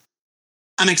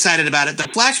 I'm excited about it. The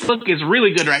Flash book is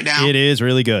really good right now. It is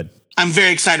really good. I'm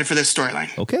very excited for this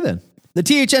storyline. Okay, then. The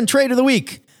THN trade of the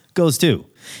week goes to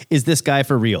Is This Guy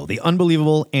For Real? The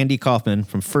unbelievable Andy Kaufman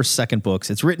from First Second Books.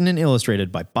 It's written and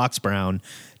illustrated by Box Brown.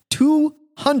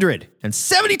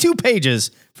 272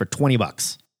 pages for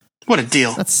 $20. What a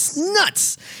deal. That's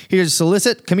nuts. Here's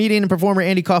solicit. Comedian and performer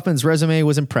Andy Kaufman's resume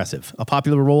was impressive. A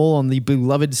popular role on the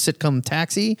beloved sitcom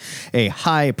Taxi, a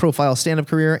high-profile stand-up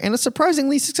career, and a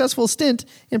surprisingly successful stint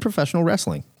in professional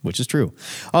wrestling, which is true.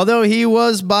 Although he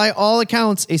was, by all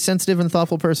accounts, a sensitive and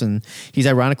thoughtful person, he's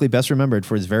ironically best remembered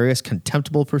for his various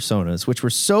contemptible personas, which were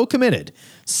so committed,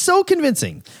 so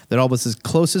convincing, that almost his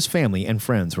closest family and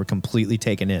friends were completely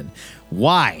taken in.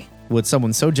 Why would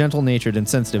someone so gentle-natured and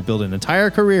sensitive build an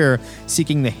entire career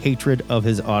seeking the hatred of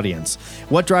his audience?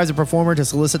 What drives a performer to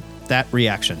solicit that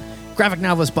reaction? Graphic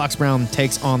novelist Box Brown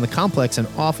takes on the complex and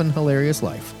often hilarious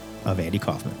life of Andy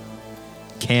Kaufman.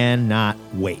 Cannot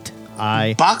wait.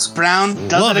 Box Brown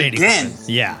does it again.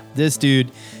 Yeah, this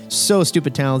dude, so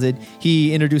stupid talented.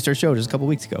 He introduced our show just a couple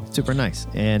weeks ago. Super nice.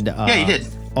 And yeah, he did.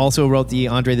 Also wrote the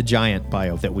Andre the Giant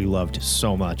bio that we loved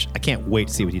so much. I can't wait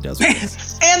to see what he does with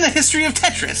this. And the history of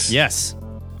Tetris. Yes.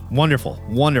 Wonderful,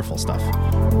 wonderful stuff.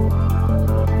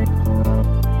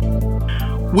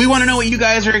 We want to know what you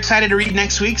guys are excited to read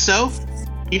next week, so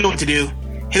you know what to do.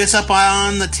 Hit us up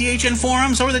on the THN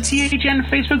forums or the THN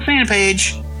Facebook fan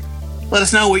page. Let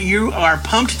us know what you are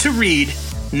pumped to read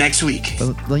next week.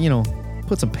 You know,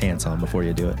 put some pants on before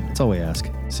you do it. That's all we ask.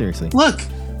 Seriously. Look,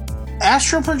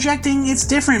 astral projecting, it's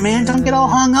different, man. Don't get all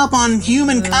hung up on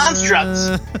human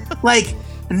constructs. Like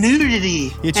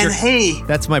nudity hey.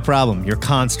 That's my problem. Your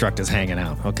construct is hanging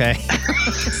out, okay?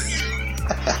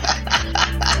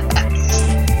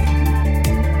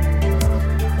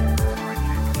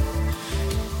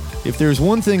 If there's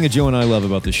one thing that Joe and I love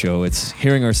about the show, it's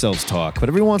hearing ourselves talk. But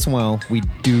every once in a while, we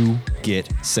do get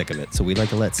sick of it. So we'd like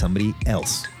to let somebody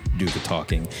else do the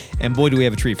talking. And boy, do we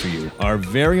have a treat for you. Our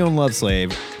very own love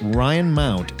slave, Ryan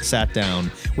Mount, sat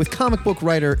down with comic book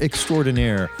writer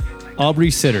extraordinaire Aubrey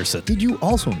Sitterson. Did you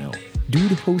also know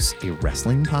dude hosts a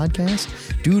wrestling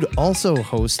podcast? Dude also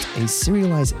hosts a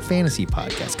serialized fantasy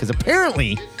podcast, because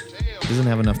apparently he doesn't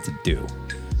have enough to do.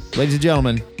 Ladies and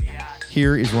gentlemen,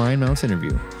 here is Ryan Mount's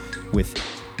interview with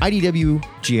IDW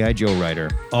G.I. Joe writer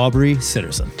Aubrey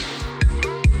Sitterson.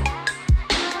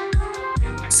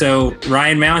 So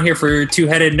Ryan Mount here for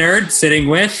Two-Headed Nerd, sitting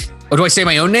with... Oh, do I say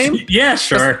my own name? Yeah,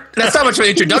 sure. That's not much of an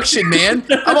introduction, man.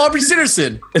 I'm Aubrey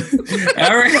Sitterson.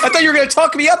 All right. I thought you were going to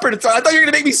talk me up, or I thought you were going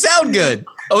to make me sound good.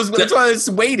 That's why I was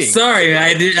waiting. Sorry,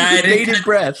 I Bated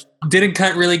breath. didn't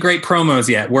cut really great promos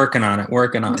yet. Working on it.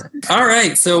 All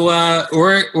right, so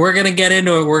we're gonna get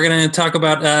into it. We're gonna talk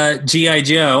about GI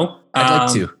Joe. I'd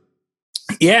like to.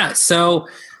 Yeah, so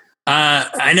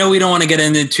I know we don't want to get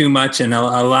into too much, and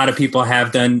a lot of people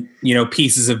have done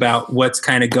pieces about what's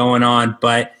kind of going on,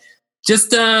 but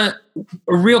just a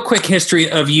real quick history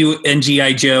of you and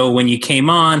GI Joe when you came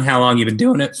on. How long you've been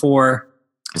doing it for?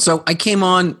 So I came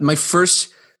on my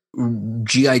first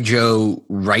GI Joe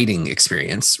writing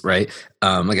experience, right?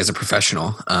 Like as a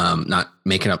professional, not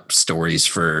making up stories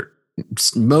for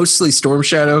mostly Storm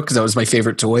Shadow because that was my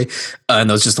favorite toy, and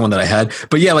that was just the one that I had.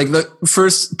 But yeah, like the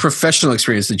first professional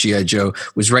experience with GI Joe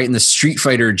was writing the Street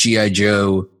Fighter GI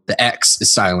Joe. The X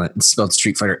is silent. It's spelled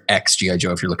Street Fighter X GI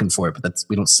Joe if you're looking for it, but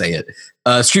we don't say it.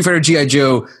 Street Fighter GI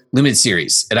Joe limited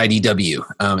series at IDW,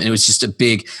 and it was just a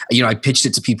big. I pitched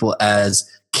it to people as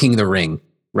King of the Ring.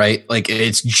 Right? Like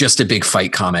it's just a big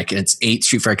fight comic, and it's 8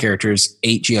 Street Fighter characters,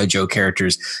 8 GI Joe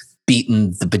characters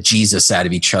beating the bejesus out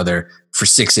of each other for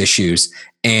 6 issues.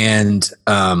 And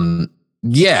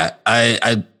yeah,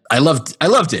 I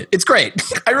loved it. It's great.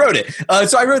 I wrote it.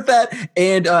 So I wrote that,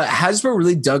 and Hasbro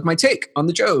really dug my take on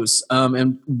the Joes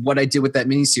and what I did with that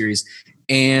miniseries.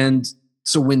 And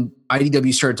so when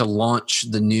IDW started to launch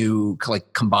the new,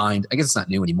 like combined, I guess it's not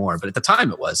new anymore, but at the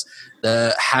time it was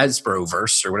the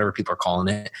Hasbro-verse or whatever people are calling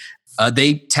it.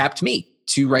 They tapped me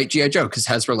to write G.I. Joe because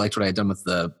Hasbro liked what I had done with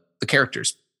the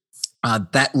characters.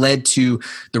 That led to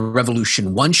the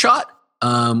Revolution one-shot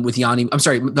with Yanni. I'm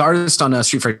sorry, the artist on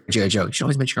Street Fighter G.I. Joe. You should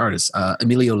always mention your artist,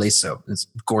 Emilio Leso. It's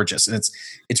gorgeous, and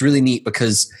it's really neat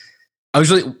because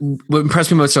what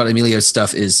impressed me most about Emilio's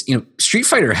stuff is, Street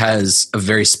Fighter has a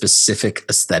very specific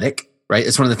aesthetic, right?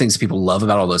 It's one of the things that people love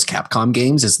about all those Capcom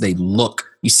games is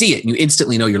you see it and you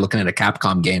instantly know you're looking at a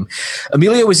Capcom game.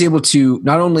 Emilio was able to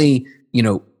not only,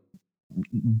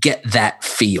 get that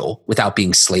feel without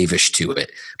being slavish to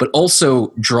it, but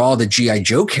also draw the G.I.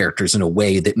 Joe characters in a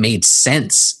way that made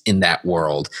sense in that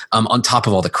world, on top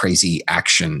of all the crazy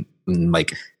action and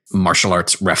like martial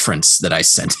arts reference that I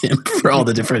sent him for all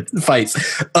the different fights.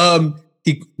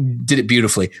 He did it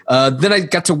beautifully. Then I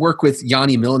got to work with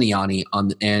Yanni Milaniani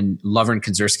and Lovren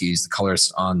Konzerski, who's the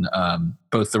colorist on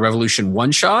both the Revolution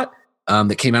one shot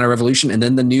that came out of Revolution and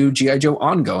then the new G.I. Joe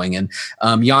ongoing. And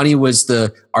Yanni was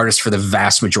the artist for the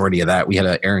vast majority of that. We had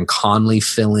a Aaron Conley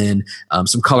fill-in,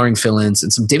 some coloring fill-ins,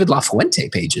 and some David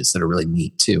LaFuente pages that are really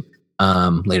neat too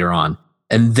later on.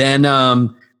 And then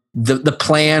the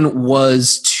plan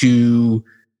was to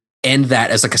end that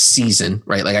as like a season,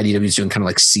 right? Like IDW is doing kind of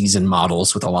like season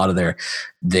models with a lot of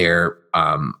their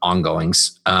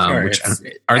ongoings. Sure, which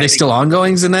are they still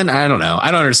ongoings? And then I don't know.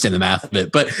 I don't understand the math of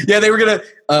it, but yeah, they're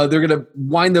gonna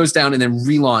wind those down and then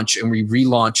relaunch. And we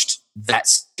relaunched that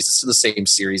to the same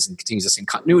series and continues the same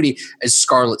continuity as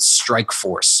Scarlet Strike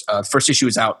Force. First issue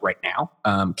is out right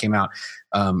now. Came out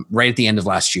right at the end of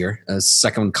last year. The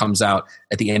second one comes out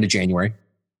at the end of January.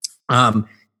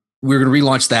 We're going to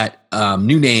relaunch that,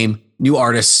 new name, new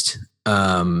artist,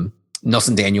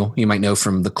 Nelson Daniel, you might know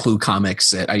from the Clue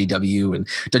comics at IDW and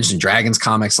Dungeons and Dragons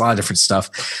comics, a lot of different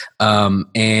stuff.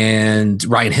 And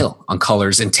Ryan Hill on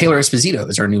colors, and Taylor Esposito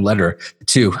is our new letterer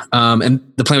too.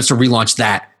 And the plan was to relaunch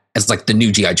that as like the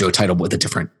new G.I. Joe title with a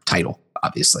different title,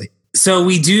 obviously. So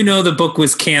we do know the book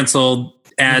was canceled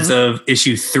as of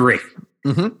issue 3.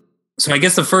 Mm-hmm. So I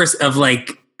guess the first of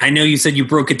I know you said you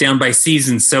broke it down by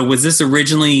season. So was this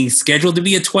originally scheduled to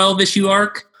be a 12-issue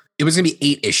arc? It was going to be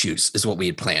 8 issues is what we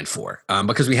had planned for.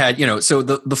 Because we had, so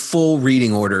the full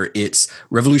reading order, it's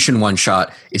Revolution one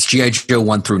shot. It's G.I. Joe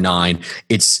 1 through 9.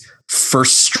 It's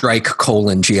First Strike :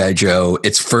 G.I. Joe.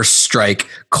 It's First Strike :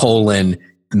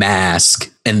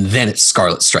 Mask. And then it's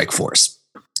Scarlet Strike Force.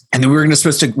 And then we were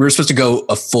supposed to go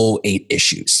a full 8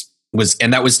 issues.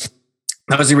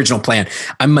 That was the original plan.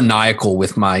 I'm maniacal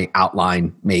with my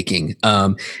outline making,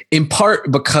 in part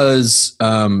because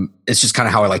it's just kind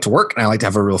of how I like to work, and I like to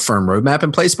have a real firm roadmap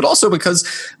in place, but also because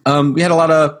we had a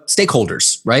lot of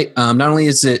stakeholders, right? Not only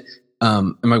is it,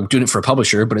 am I doing it for a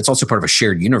publisher, but it's also part of a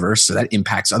shared universe, so that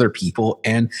impacts other people.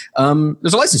 And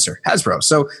there's a licensor, Hasbro.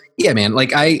 So yeah, man,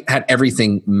 I had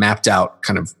everything mapped out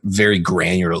kind of very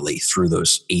granularly through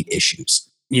those 8 issues.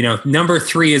 Number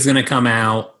 3 is going to come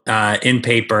out in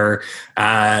paper.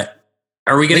 Are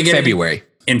we going to get February?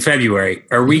 In February,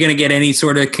 are we going to get any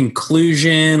sort of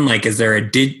conclusion? Is there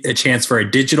a chance for a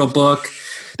digital book?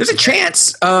 There's a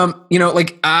chance. You're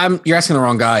asking the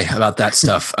wrong guy about that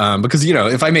stuff. Because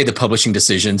if I made the publishing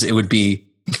decisions, it would be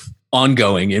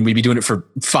ongoing, and we'd be doing it for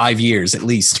 5 years at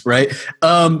least, right?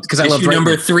 Because I love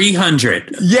number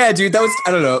 300. Yeah, dude, that was,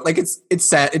 I don't know, like it's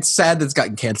sad. It's sad that it's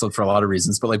gotten canceled for a lot of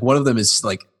reasons, but like one of them is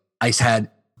like I had,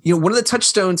 one of the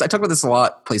touchstones. I talk about this a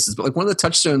lot places, but like one of the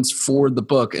touchstones for the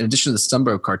book, in addition to the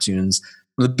Sunbow cartoons,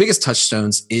 one of the biggest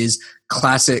touchstones is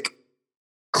classic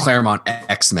Claremont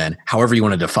X-Men, however you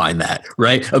want to define that,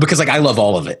 right? Because like I love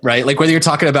all of it, right? Like whether you're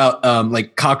talking about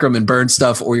like Cockrum and Byrne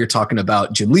stuff, or you're talking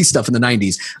about Jim Lee stuff in the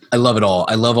 90s, I love it all.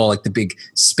 I love all like the big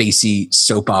spacey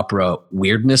soap opera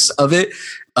weirdness of it.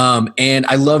 And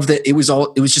I love that it was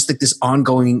just like this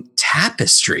ongoing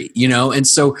tapestry, And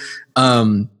so,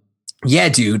 yeah,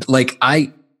 dude, like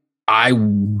I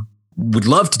would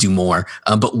love to do more,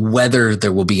 but whether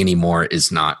there will be any more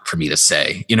is not for me to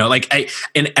say. Like I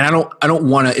don't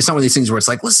want to. It's not one of these things where it's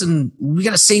like, listen, we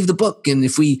got to save the book, and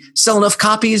if we sell enough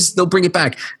copies, they'll bring it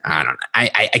back. I don't know.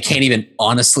 I can't even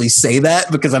honestly say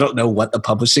that because I don't know what the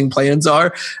publishing plans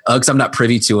are because I'm not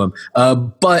privy to them.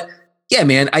 But yeah,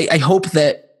 man, I hope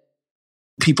that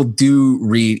people do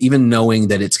read, even knowing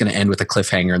that it's going to end with a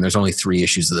cliffhanger and there's only 3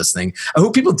 issues of this thing. I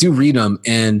hope people do read them,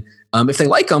 and if they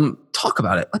like them, talk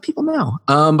about it. Let people know,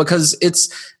 because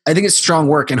I think it's strong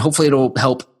work, and hopefully it'll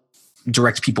help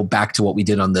direct people back to what we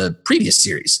did on the previous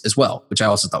series as well, which I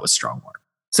also thought was strong work.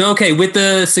 So, okay, with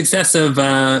the success of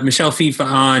Michelle FIFA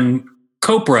on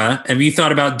Copra, have you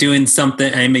thought about doing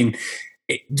something? I mean,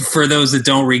 for those that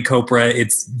don't read Copra,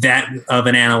 it's that of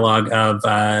an analog of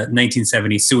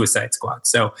 1970 Suicide Squad.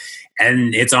 So,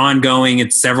 and it's ongoing.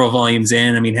 It's several volumes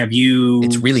in. I mean, have you?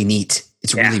 It's really neat.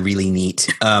 It's really, really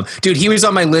neat. Dude, he was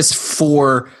on my list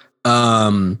for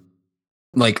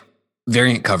like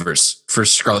variant covers for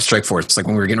Scarlet Strike Force. Like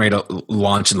when we were getting ready to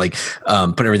launch and like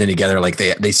put everything together, like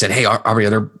they said, hey, are there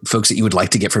other folks that you would like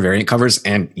to get for variant covers?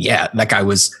 And yeah, that guy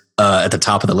was at the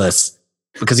top of the list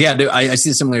because I see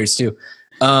the similarities too.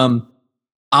 I'm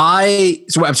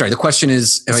sorry. The question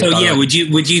is,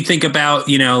 would you think about,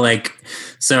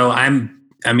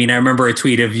 I remember a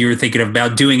tweet of you were thinking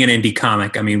about doing an indie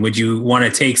comic. I mean, would you want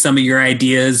to take some of your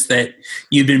ideas that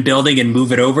you've been building and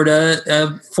move it over to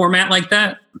a format like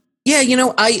that? Yeah.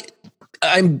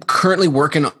 I'm currently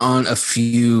working on a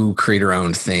few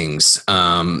creator-owned things.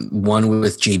 One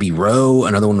with JB Rowe,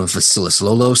 another one with Vasilis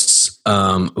Lolos,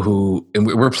 and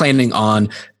we're planning on,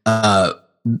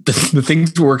 the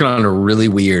things we're working on are really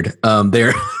weird.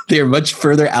 They're much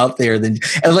further out there than,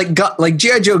 and like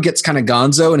G.I. Joe gets kind of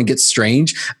gonzo and it gets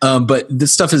strange. But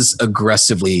this stuff is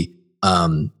aggressively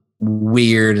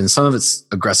weird, and some of it's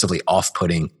aggressively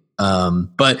off-putting.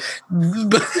 But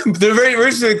they're very,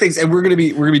 very specific things, and we're gonna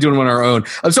be doing them on our own.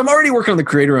 So I'm already working on the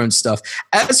creator-owned stuff.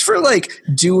 As for like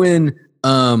doing,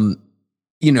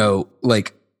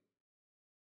 like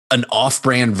an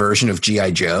off-brand version of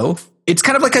G.I. Joe. It's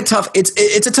kind of like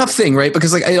it's a tough thing, right?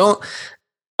 Because like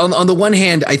on the one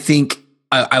hand, I think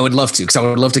I would love to, because I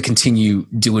would love to continue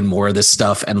doing more of this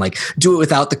stuff and like do it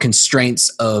without the constraints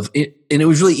of it. And it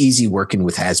was really easy working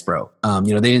with Hasbro.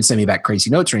 They didn't send me back crazy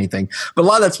notes or anything, but a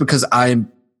lot of that's because I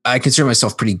consider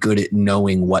myself pretty good at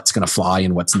knowing what's going to fly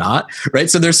and what's not, right?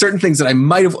 So there's certain things that I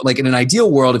might have, like in an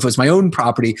ideal world, if it was my own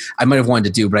property, I might have wanted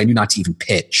to do, but I knew not to even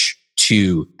pitch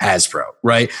to Hasbro,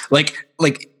 right? Like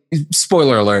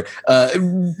spoiler alert,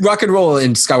 rock and roll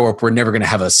and Skywarp were never going to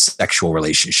have a sexual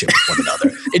relationship with one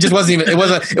another. It just wasn't even, it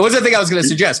wasn't a thing I was going to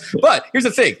suggest. But here's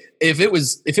the thing. If it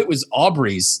was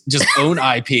Aubrey's just own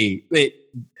IP,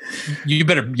 you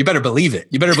better believe it.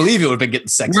 You better believe it would have been getting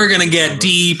sex. We're going to get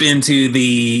deep into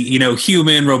the,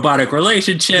 human robotic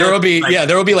relationship. There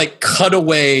will be like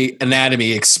cutaway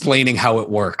anatomy explaining how it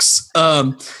works.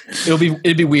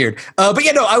 It'd be weird. But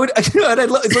yeah, no, I would, as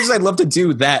much as I'd love to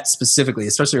do that specifically,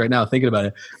 especially right now thinking about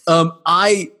it.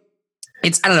 I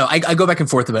don't know. I go back and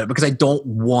forth about it because I don't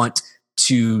want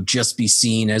to just be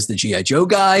seen as the G.I. Joe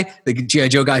guy,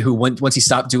 who once he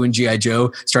stopped doing G.I.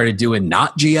 Joe, started doing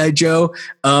not G.I. Joe.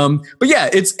 But yeah,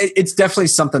 it's definitely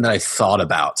something that I thought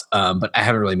about, but I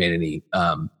haven't really made any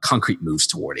concrete moves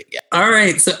toward it yet. All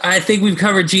right. So I think we've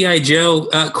covered G.I. Joe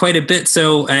quite a bit.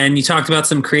 So, and you talked about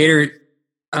some creator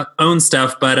own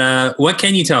stuff, but what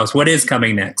can you tell us? What is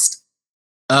coming next?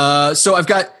 So I've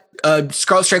got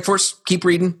Scarlet Strike Force, keep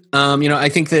reading. I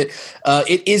think that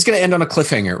it is going to end on a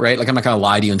cliffhanger, right? Like I'm not going to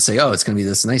lie to you and say, oh, it's going to be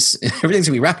this nice, everything's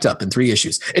going to be wrapped up in 3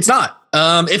 issues. It's not.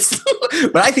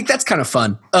 But I think that's kind of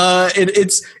fun.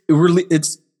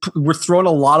 We're throwing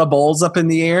a lot of balls up in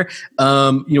the air.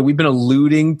 We've been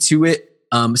alluding to it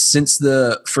since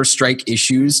the first strike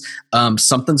issues.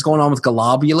 Something's going on with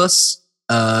Globulus.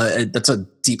 That's a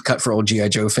deep cut for old G.I.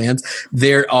 Joe fans.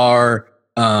 There are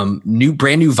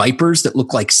brand new Vipers that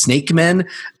look like Snake Men.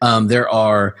 There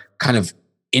are kind of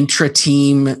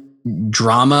intra-team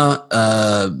drama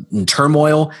and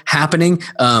turmoil happening.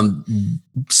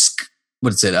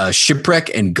 What is it?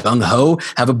 Shipwreck and Gung Ho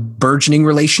have a burgeoning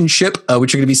relationship,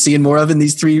 which you're going to be seeing more of in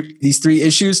these three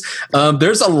issues.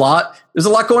 There's a lot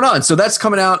going on. So that's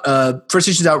coming out. First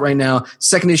issue's out right now.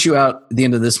 Second issue out at the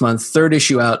end of this month. Third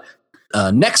issue out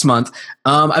next month.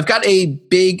 I've got a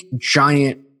big,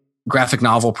 giant graphic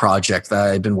novel project that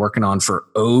I've been working on for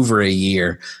over a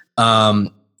year.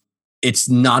 It's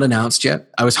not announced yet.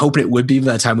 I was hoping it would be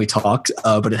by the time we talked,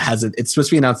 but it hasn't. It's supposed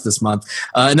to be announced this month,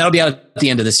 and that'll be out at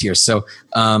the end of this year. So,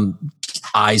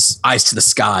 eyes to the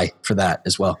sky for that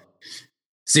as well.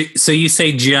 So you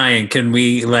say giant? Can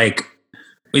we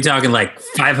talking like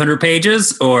 500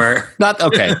 pages or not?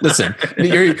 Okay, listen,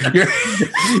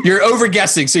 you're over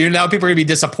guessing. So now people are gonna be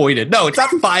disappointed. No, it's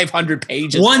not 500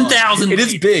 pages. 1,000. It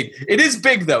is big. It is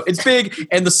big though. It's big,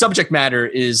 and the subject matter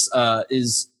is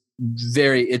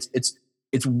very it's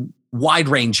wide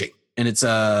ranging, and it's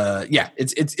gonna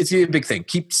be a big thing.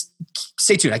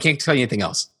 Stay tuned. I can't tell you anything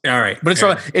else. All right, but it's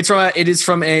a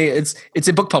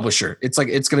book publisher. It's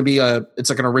gonna be it's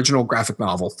like an original graphic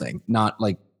novel thing, not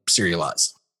like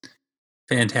serialized.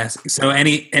 Fantastic. So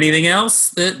anything else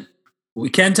that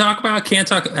we can talk about? Can't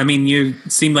talk. I mean, you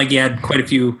seemed like you had quite a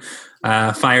few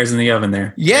fires in the oven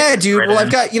there. Yeah, dude. Right. Well,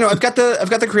 I've got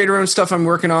the creator owned stuff I'm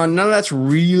working on. None of that's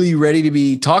really ready to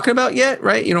be talking about yet,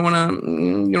 right? You don't want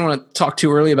to talk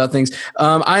too early about things.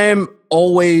 I am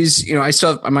always, I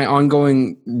still have my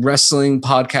ongoing wrestling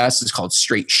podcast. It's called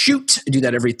Straight Shoot. I do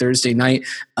that every Thursday night.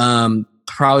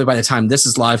 Probably by the time this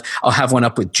is live, I'll have one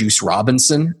up with Juice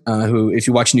Robinson, who, if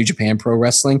you watch New Japan Pro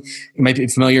Wrestling, you might be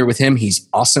familiar with him. He's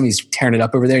awesome. He's tearing it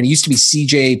up over there. And he used to be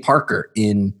CJ Parker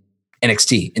in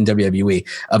NXT in WWE,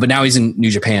 but now he's in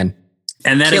New Japan.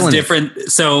 And that is different.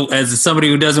 So as somebody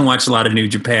who doesn't watch a lot of New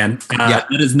Japan, that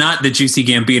is not the Juicy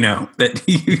Gambino that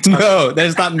you talk No, that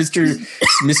is not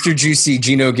Mr. Juicy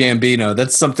Gino Gambino.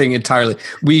 That's something entirely.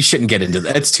 We shouldn't get into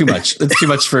that. It's too much. That's too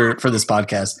much for this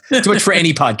podcast. Too much for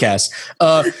any podcast.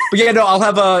 But yeah, no, I'll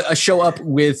have a show up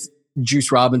with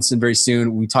Juice Robinson very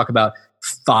soon. We talk about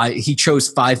he chose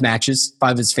 5 matches,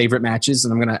 5 of his favorite matches.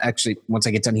 And I'm going to actually, once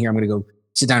I get done here, I'm going to go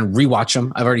sit down and rewatch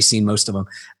them. I've already seen most of them.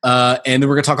 And then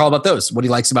we're going to talk all about those, what he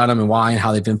likes about them and why and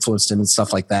how they've influenced him and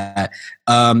stuff like that.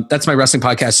 That's my wrestling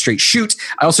podcast, Straight Shoot.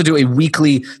 I also do a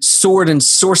weekly sword and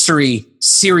sorcery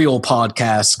serial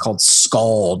podcast called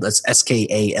Skald. That's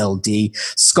Skald.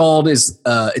 Skald is,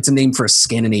 it's a name for a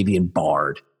Scandinavian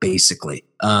bard, basically.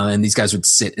 And these guys would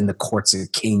sit in the courts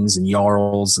of kings and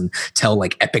jarls and tell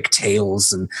like epic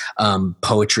tales and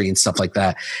poetry and stuff like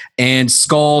that. And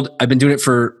Skald, I've been doing it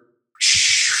for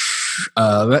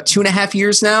about 2.5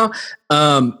 years now.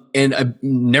 And I've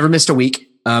never missed a week.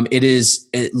 It is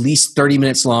at least 30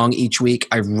 minutes long each week.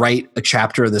 I write a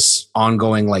chapter of this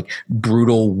ongoing, like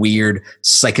brutal, weird,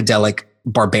 psychedelic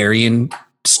barbarian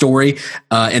story.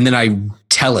 And then I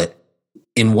tell it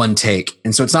in one take.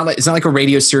 And so it's not like a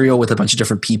radio serial with a bunch of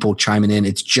different people chiming in.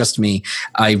 It's just me.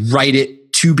 I write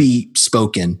it to be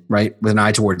spoken, right? With an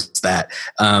eye towards that.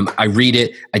 I read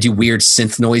it. I do weird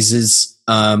synth noises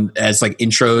as like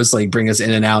intros, like bring us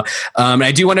in and out. And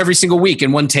I do one every single week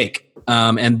in one take.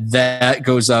 And that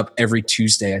goes up every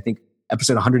Tuesday. I think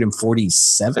episode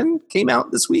 147 came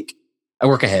out this week. I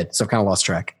work ahead, so I've kind of lost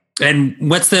track. And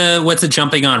what's the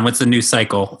jumping on? What's the new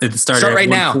cycle? Start right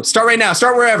now. Start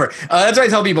wherever. That's what I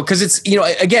tell people, because it's,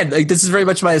 again, like this is very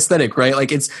much my aesthetic, right?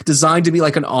 Like it's designed to be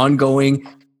like an ongoing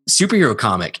superhero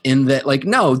comic in that, like,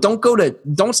 no, don't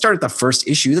start at the first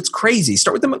issue. That's crazy.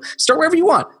 Start wherever you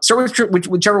want. Start with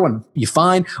whichever one you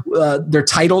find. They're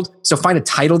titled. So find a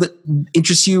title that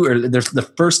interests you, or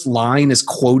the first line is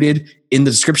quoted in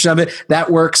the description of it.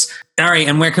 That works. All right.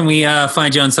 And where can we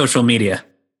find you on social media?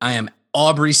 I am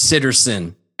Aubrey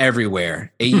Sitterson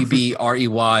everywhere.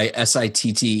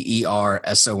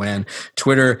 AubreySitterson.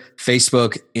 Twitter,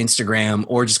 Facebook, Instagram,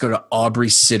 or just go to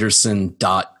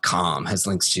aubreysitterson.com. Has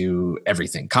links to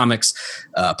everything: comics,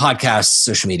 podcasts,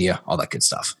 social media, all that good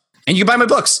stuff. And you can buy my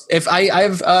books. If I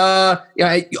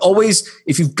always,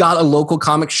 if you've got a local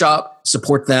comic shop,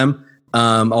 support them.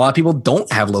 A lot of people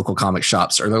don't have local comic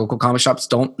shops, or their local comic shops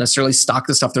don't necessarily stock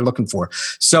the stuff they're looking for.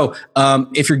 So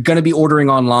if you're going to be ordering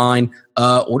online,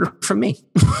 order from me.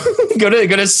 go to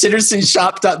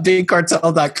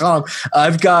sittersonshop.bigcartel.com.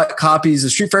 I've got copies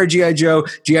of Street Fighter G.I. Joe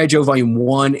Volume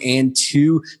 1 and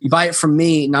 2. You buy it from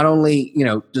me, not only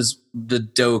does the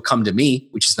dough come to me,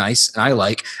 which is nice and I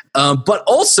like, but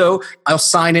also I'll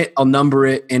sign it, I'll number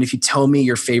it, and if you tell me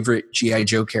your favorite G.I.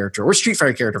 Joe character or Street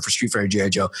Fighter character for Street Fighter G.I.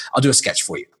 Joe, I'll do a sketch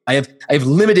for you. I have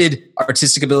limited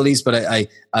artistic abilities, but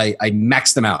I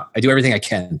max them out. I do everything I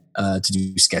can to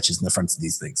do sketches in the fronts of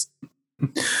these things.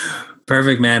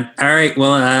 Perfect, man. All right.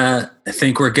 Well, I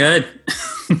think we're good.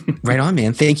 Right on,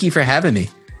 man. Thank you for having me.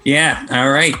 Yeah.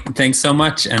 All right. Thanks so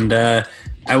much. And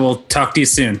I will talk to you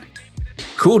soon.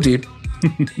 Cool, dude.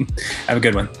 Have a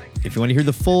good one. If you want to hear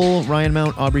the full Ryan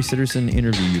Mount, Aubrey Sitterson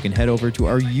interview, you can head over to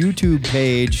our YouTube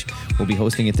page. We'll be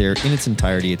hosting it there in its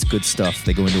entirety. It's good stuff.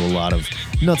 They go into a lot of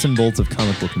nuts and bolts of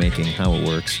comic book making, how it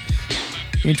works.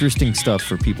 Interesting stuff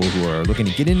for people who are looking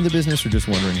to get into the business or just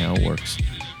wondering how it works.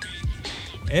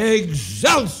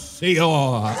 Excelsior!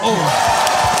 Oh.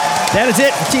 That is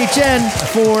it for THN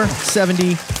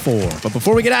 474. But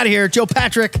before we get out of here, Joe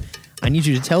Patrick, I need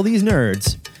you to tell these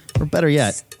nerds, or better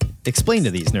yet, explain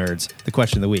to these nerds the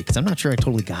question of the week, because I'm not sure I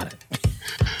totally got it.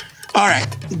 All right.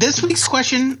 This week's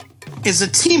question is a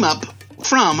team up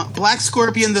from Black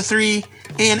Scorpion the 3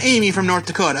 and Amy from North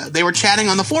Dakota. They were chatting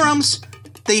on the forums.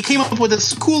 They came up with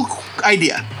this cool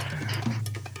idea.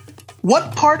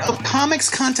 What part of comics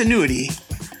continuity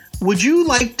would you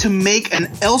like to make an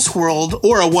Elseworld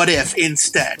or a what if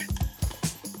instead?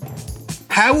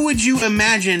 How would you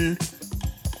imagine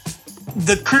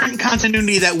the current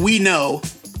continuity that we know?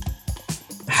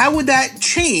 How would that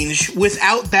change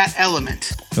without that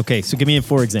element? Okay, so give me a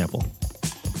for example.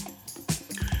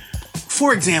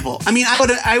 For example, I mean,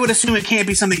 I would assume it can't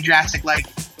be something drastic like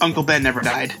Uncle Ben never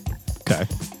died. Okay.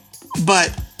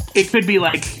 But it could be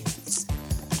like,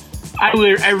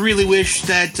 I really wish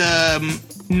that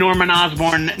Norman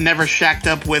Osborn never shacked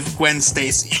up with Gwen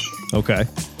Stacy. Okay.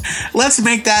 Let's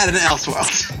make that an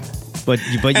Elseworld. But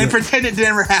and pretend it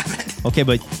never happened. Okay,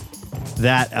 but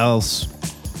that else,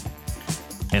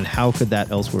 and how could that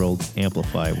Elseworld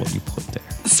amplify what you put there?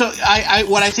 So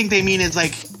what I think they mean is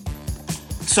like,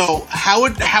 so how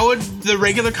would the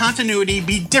regular continuity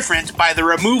be different by the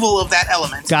removal of that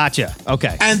element? Gotcha.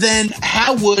 Okay. And then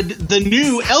how would the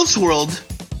new Elseworld,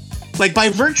 like by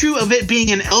virtue of it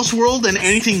being an Elseworld and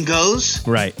anything goes,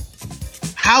 Right.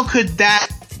 how could that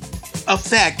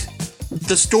affect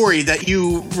the story that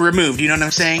you removed? You know what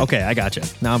I'm saying? Okay, I gotcha.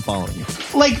 Now I'm following you.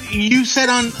 Like you said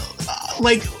on,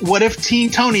 like, what if Teen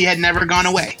Tony had never gone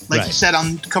away? Like Right. you said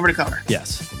on Cover to Cover.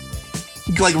 Yes.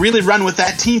 Like really run with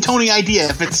that Teen Tony idea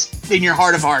if it's in your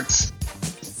heart of hearts.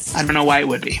 I don't know why it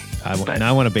would be. Now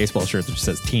I want a baseball shirt that just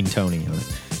says Teen Tony on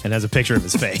it and has a picture of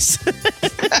his face.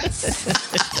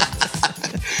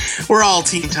 We're all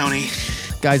Teen Tony.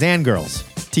 Guys and girls,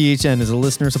 THN is a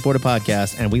listener-supported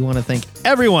podcast, and we want to thank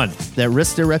everyone that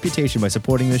risked their reputation by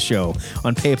supporting this show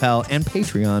on PayPal and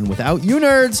Patreon. Without you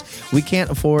nerds, we can't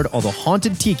afford all the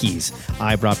haunted tikis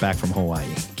I brought back from Hawaii.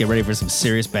 Get ready for some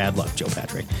serious bad luck, Joe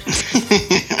Patrick.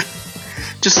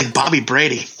 Just like Bobby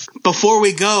Brady. Before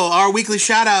we go, our weekly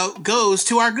shout-out goes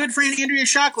to our good friend Andrea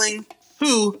Shockling,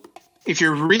 who, if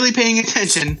you're really paying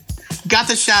attention, got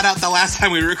the shout-out the last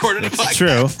time we recorded a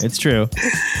podcast. It's true.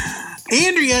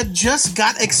 Andrea just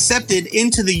got accepted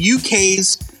into the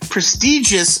UK's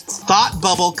prestigious Thought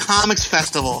Bubble Comics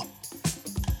Festival.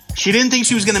 She didn't think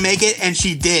she was going to make it, and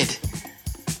she did.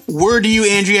 Word to you,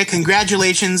 Andrea.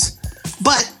 Congratulations.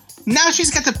 But now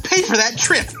she's got to pay for that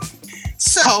trip.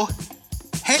 So,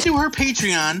 head to her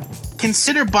Patreon.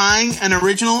 Consider buying an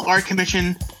original art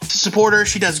commission to support her.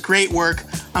 She does great work.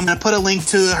 I'm going to put a link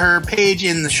to her page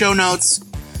in the show notes.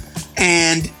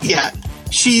 And, yeah,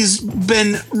 she's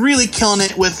been really killing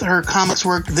it with her comics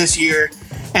work this year,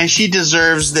 and she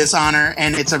deserves this honor,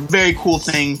 and it's a very cool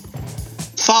thing.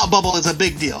 Thought Bubble is a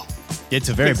big deal. It's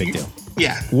a very big deal.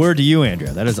 Yeah. Word to you,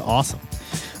 Andrea. That is awesome.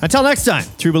 Until next time,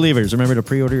 true believers, remember to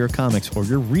pre-order your comics or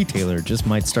your retailer just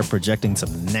might start projecting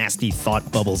some nasty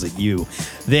thought bubbles at you.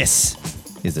 This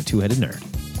is the Two-Headed Nerd,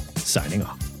 signing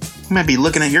off. You might be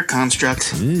looking at your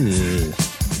construct. Ugh.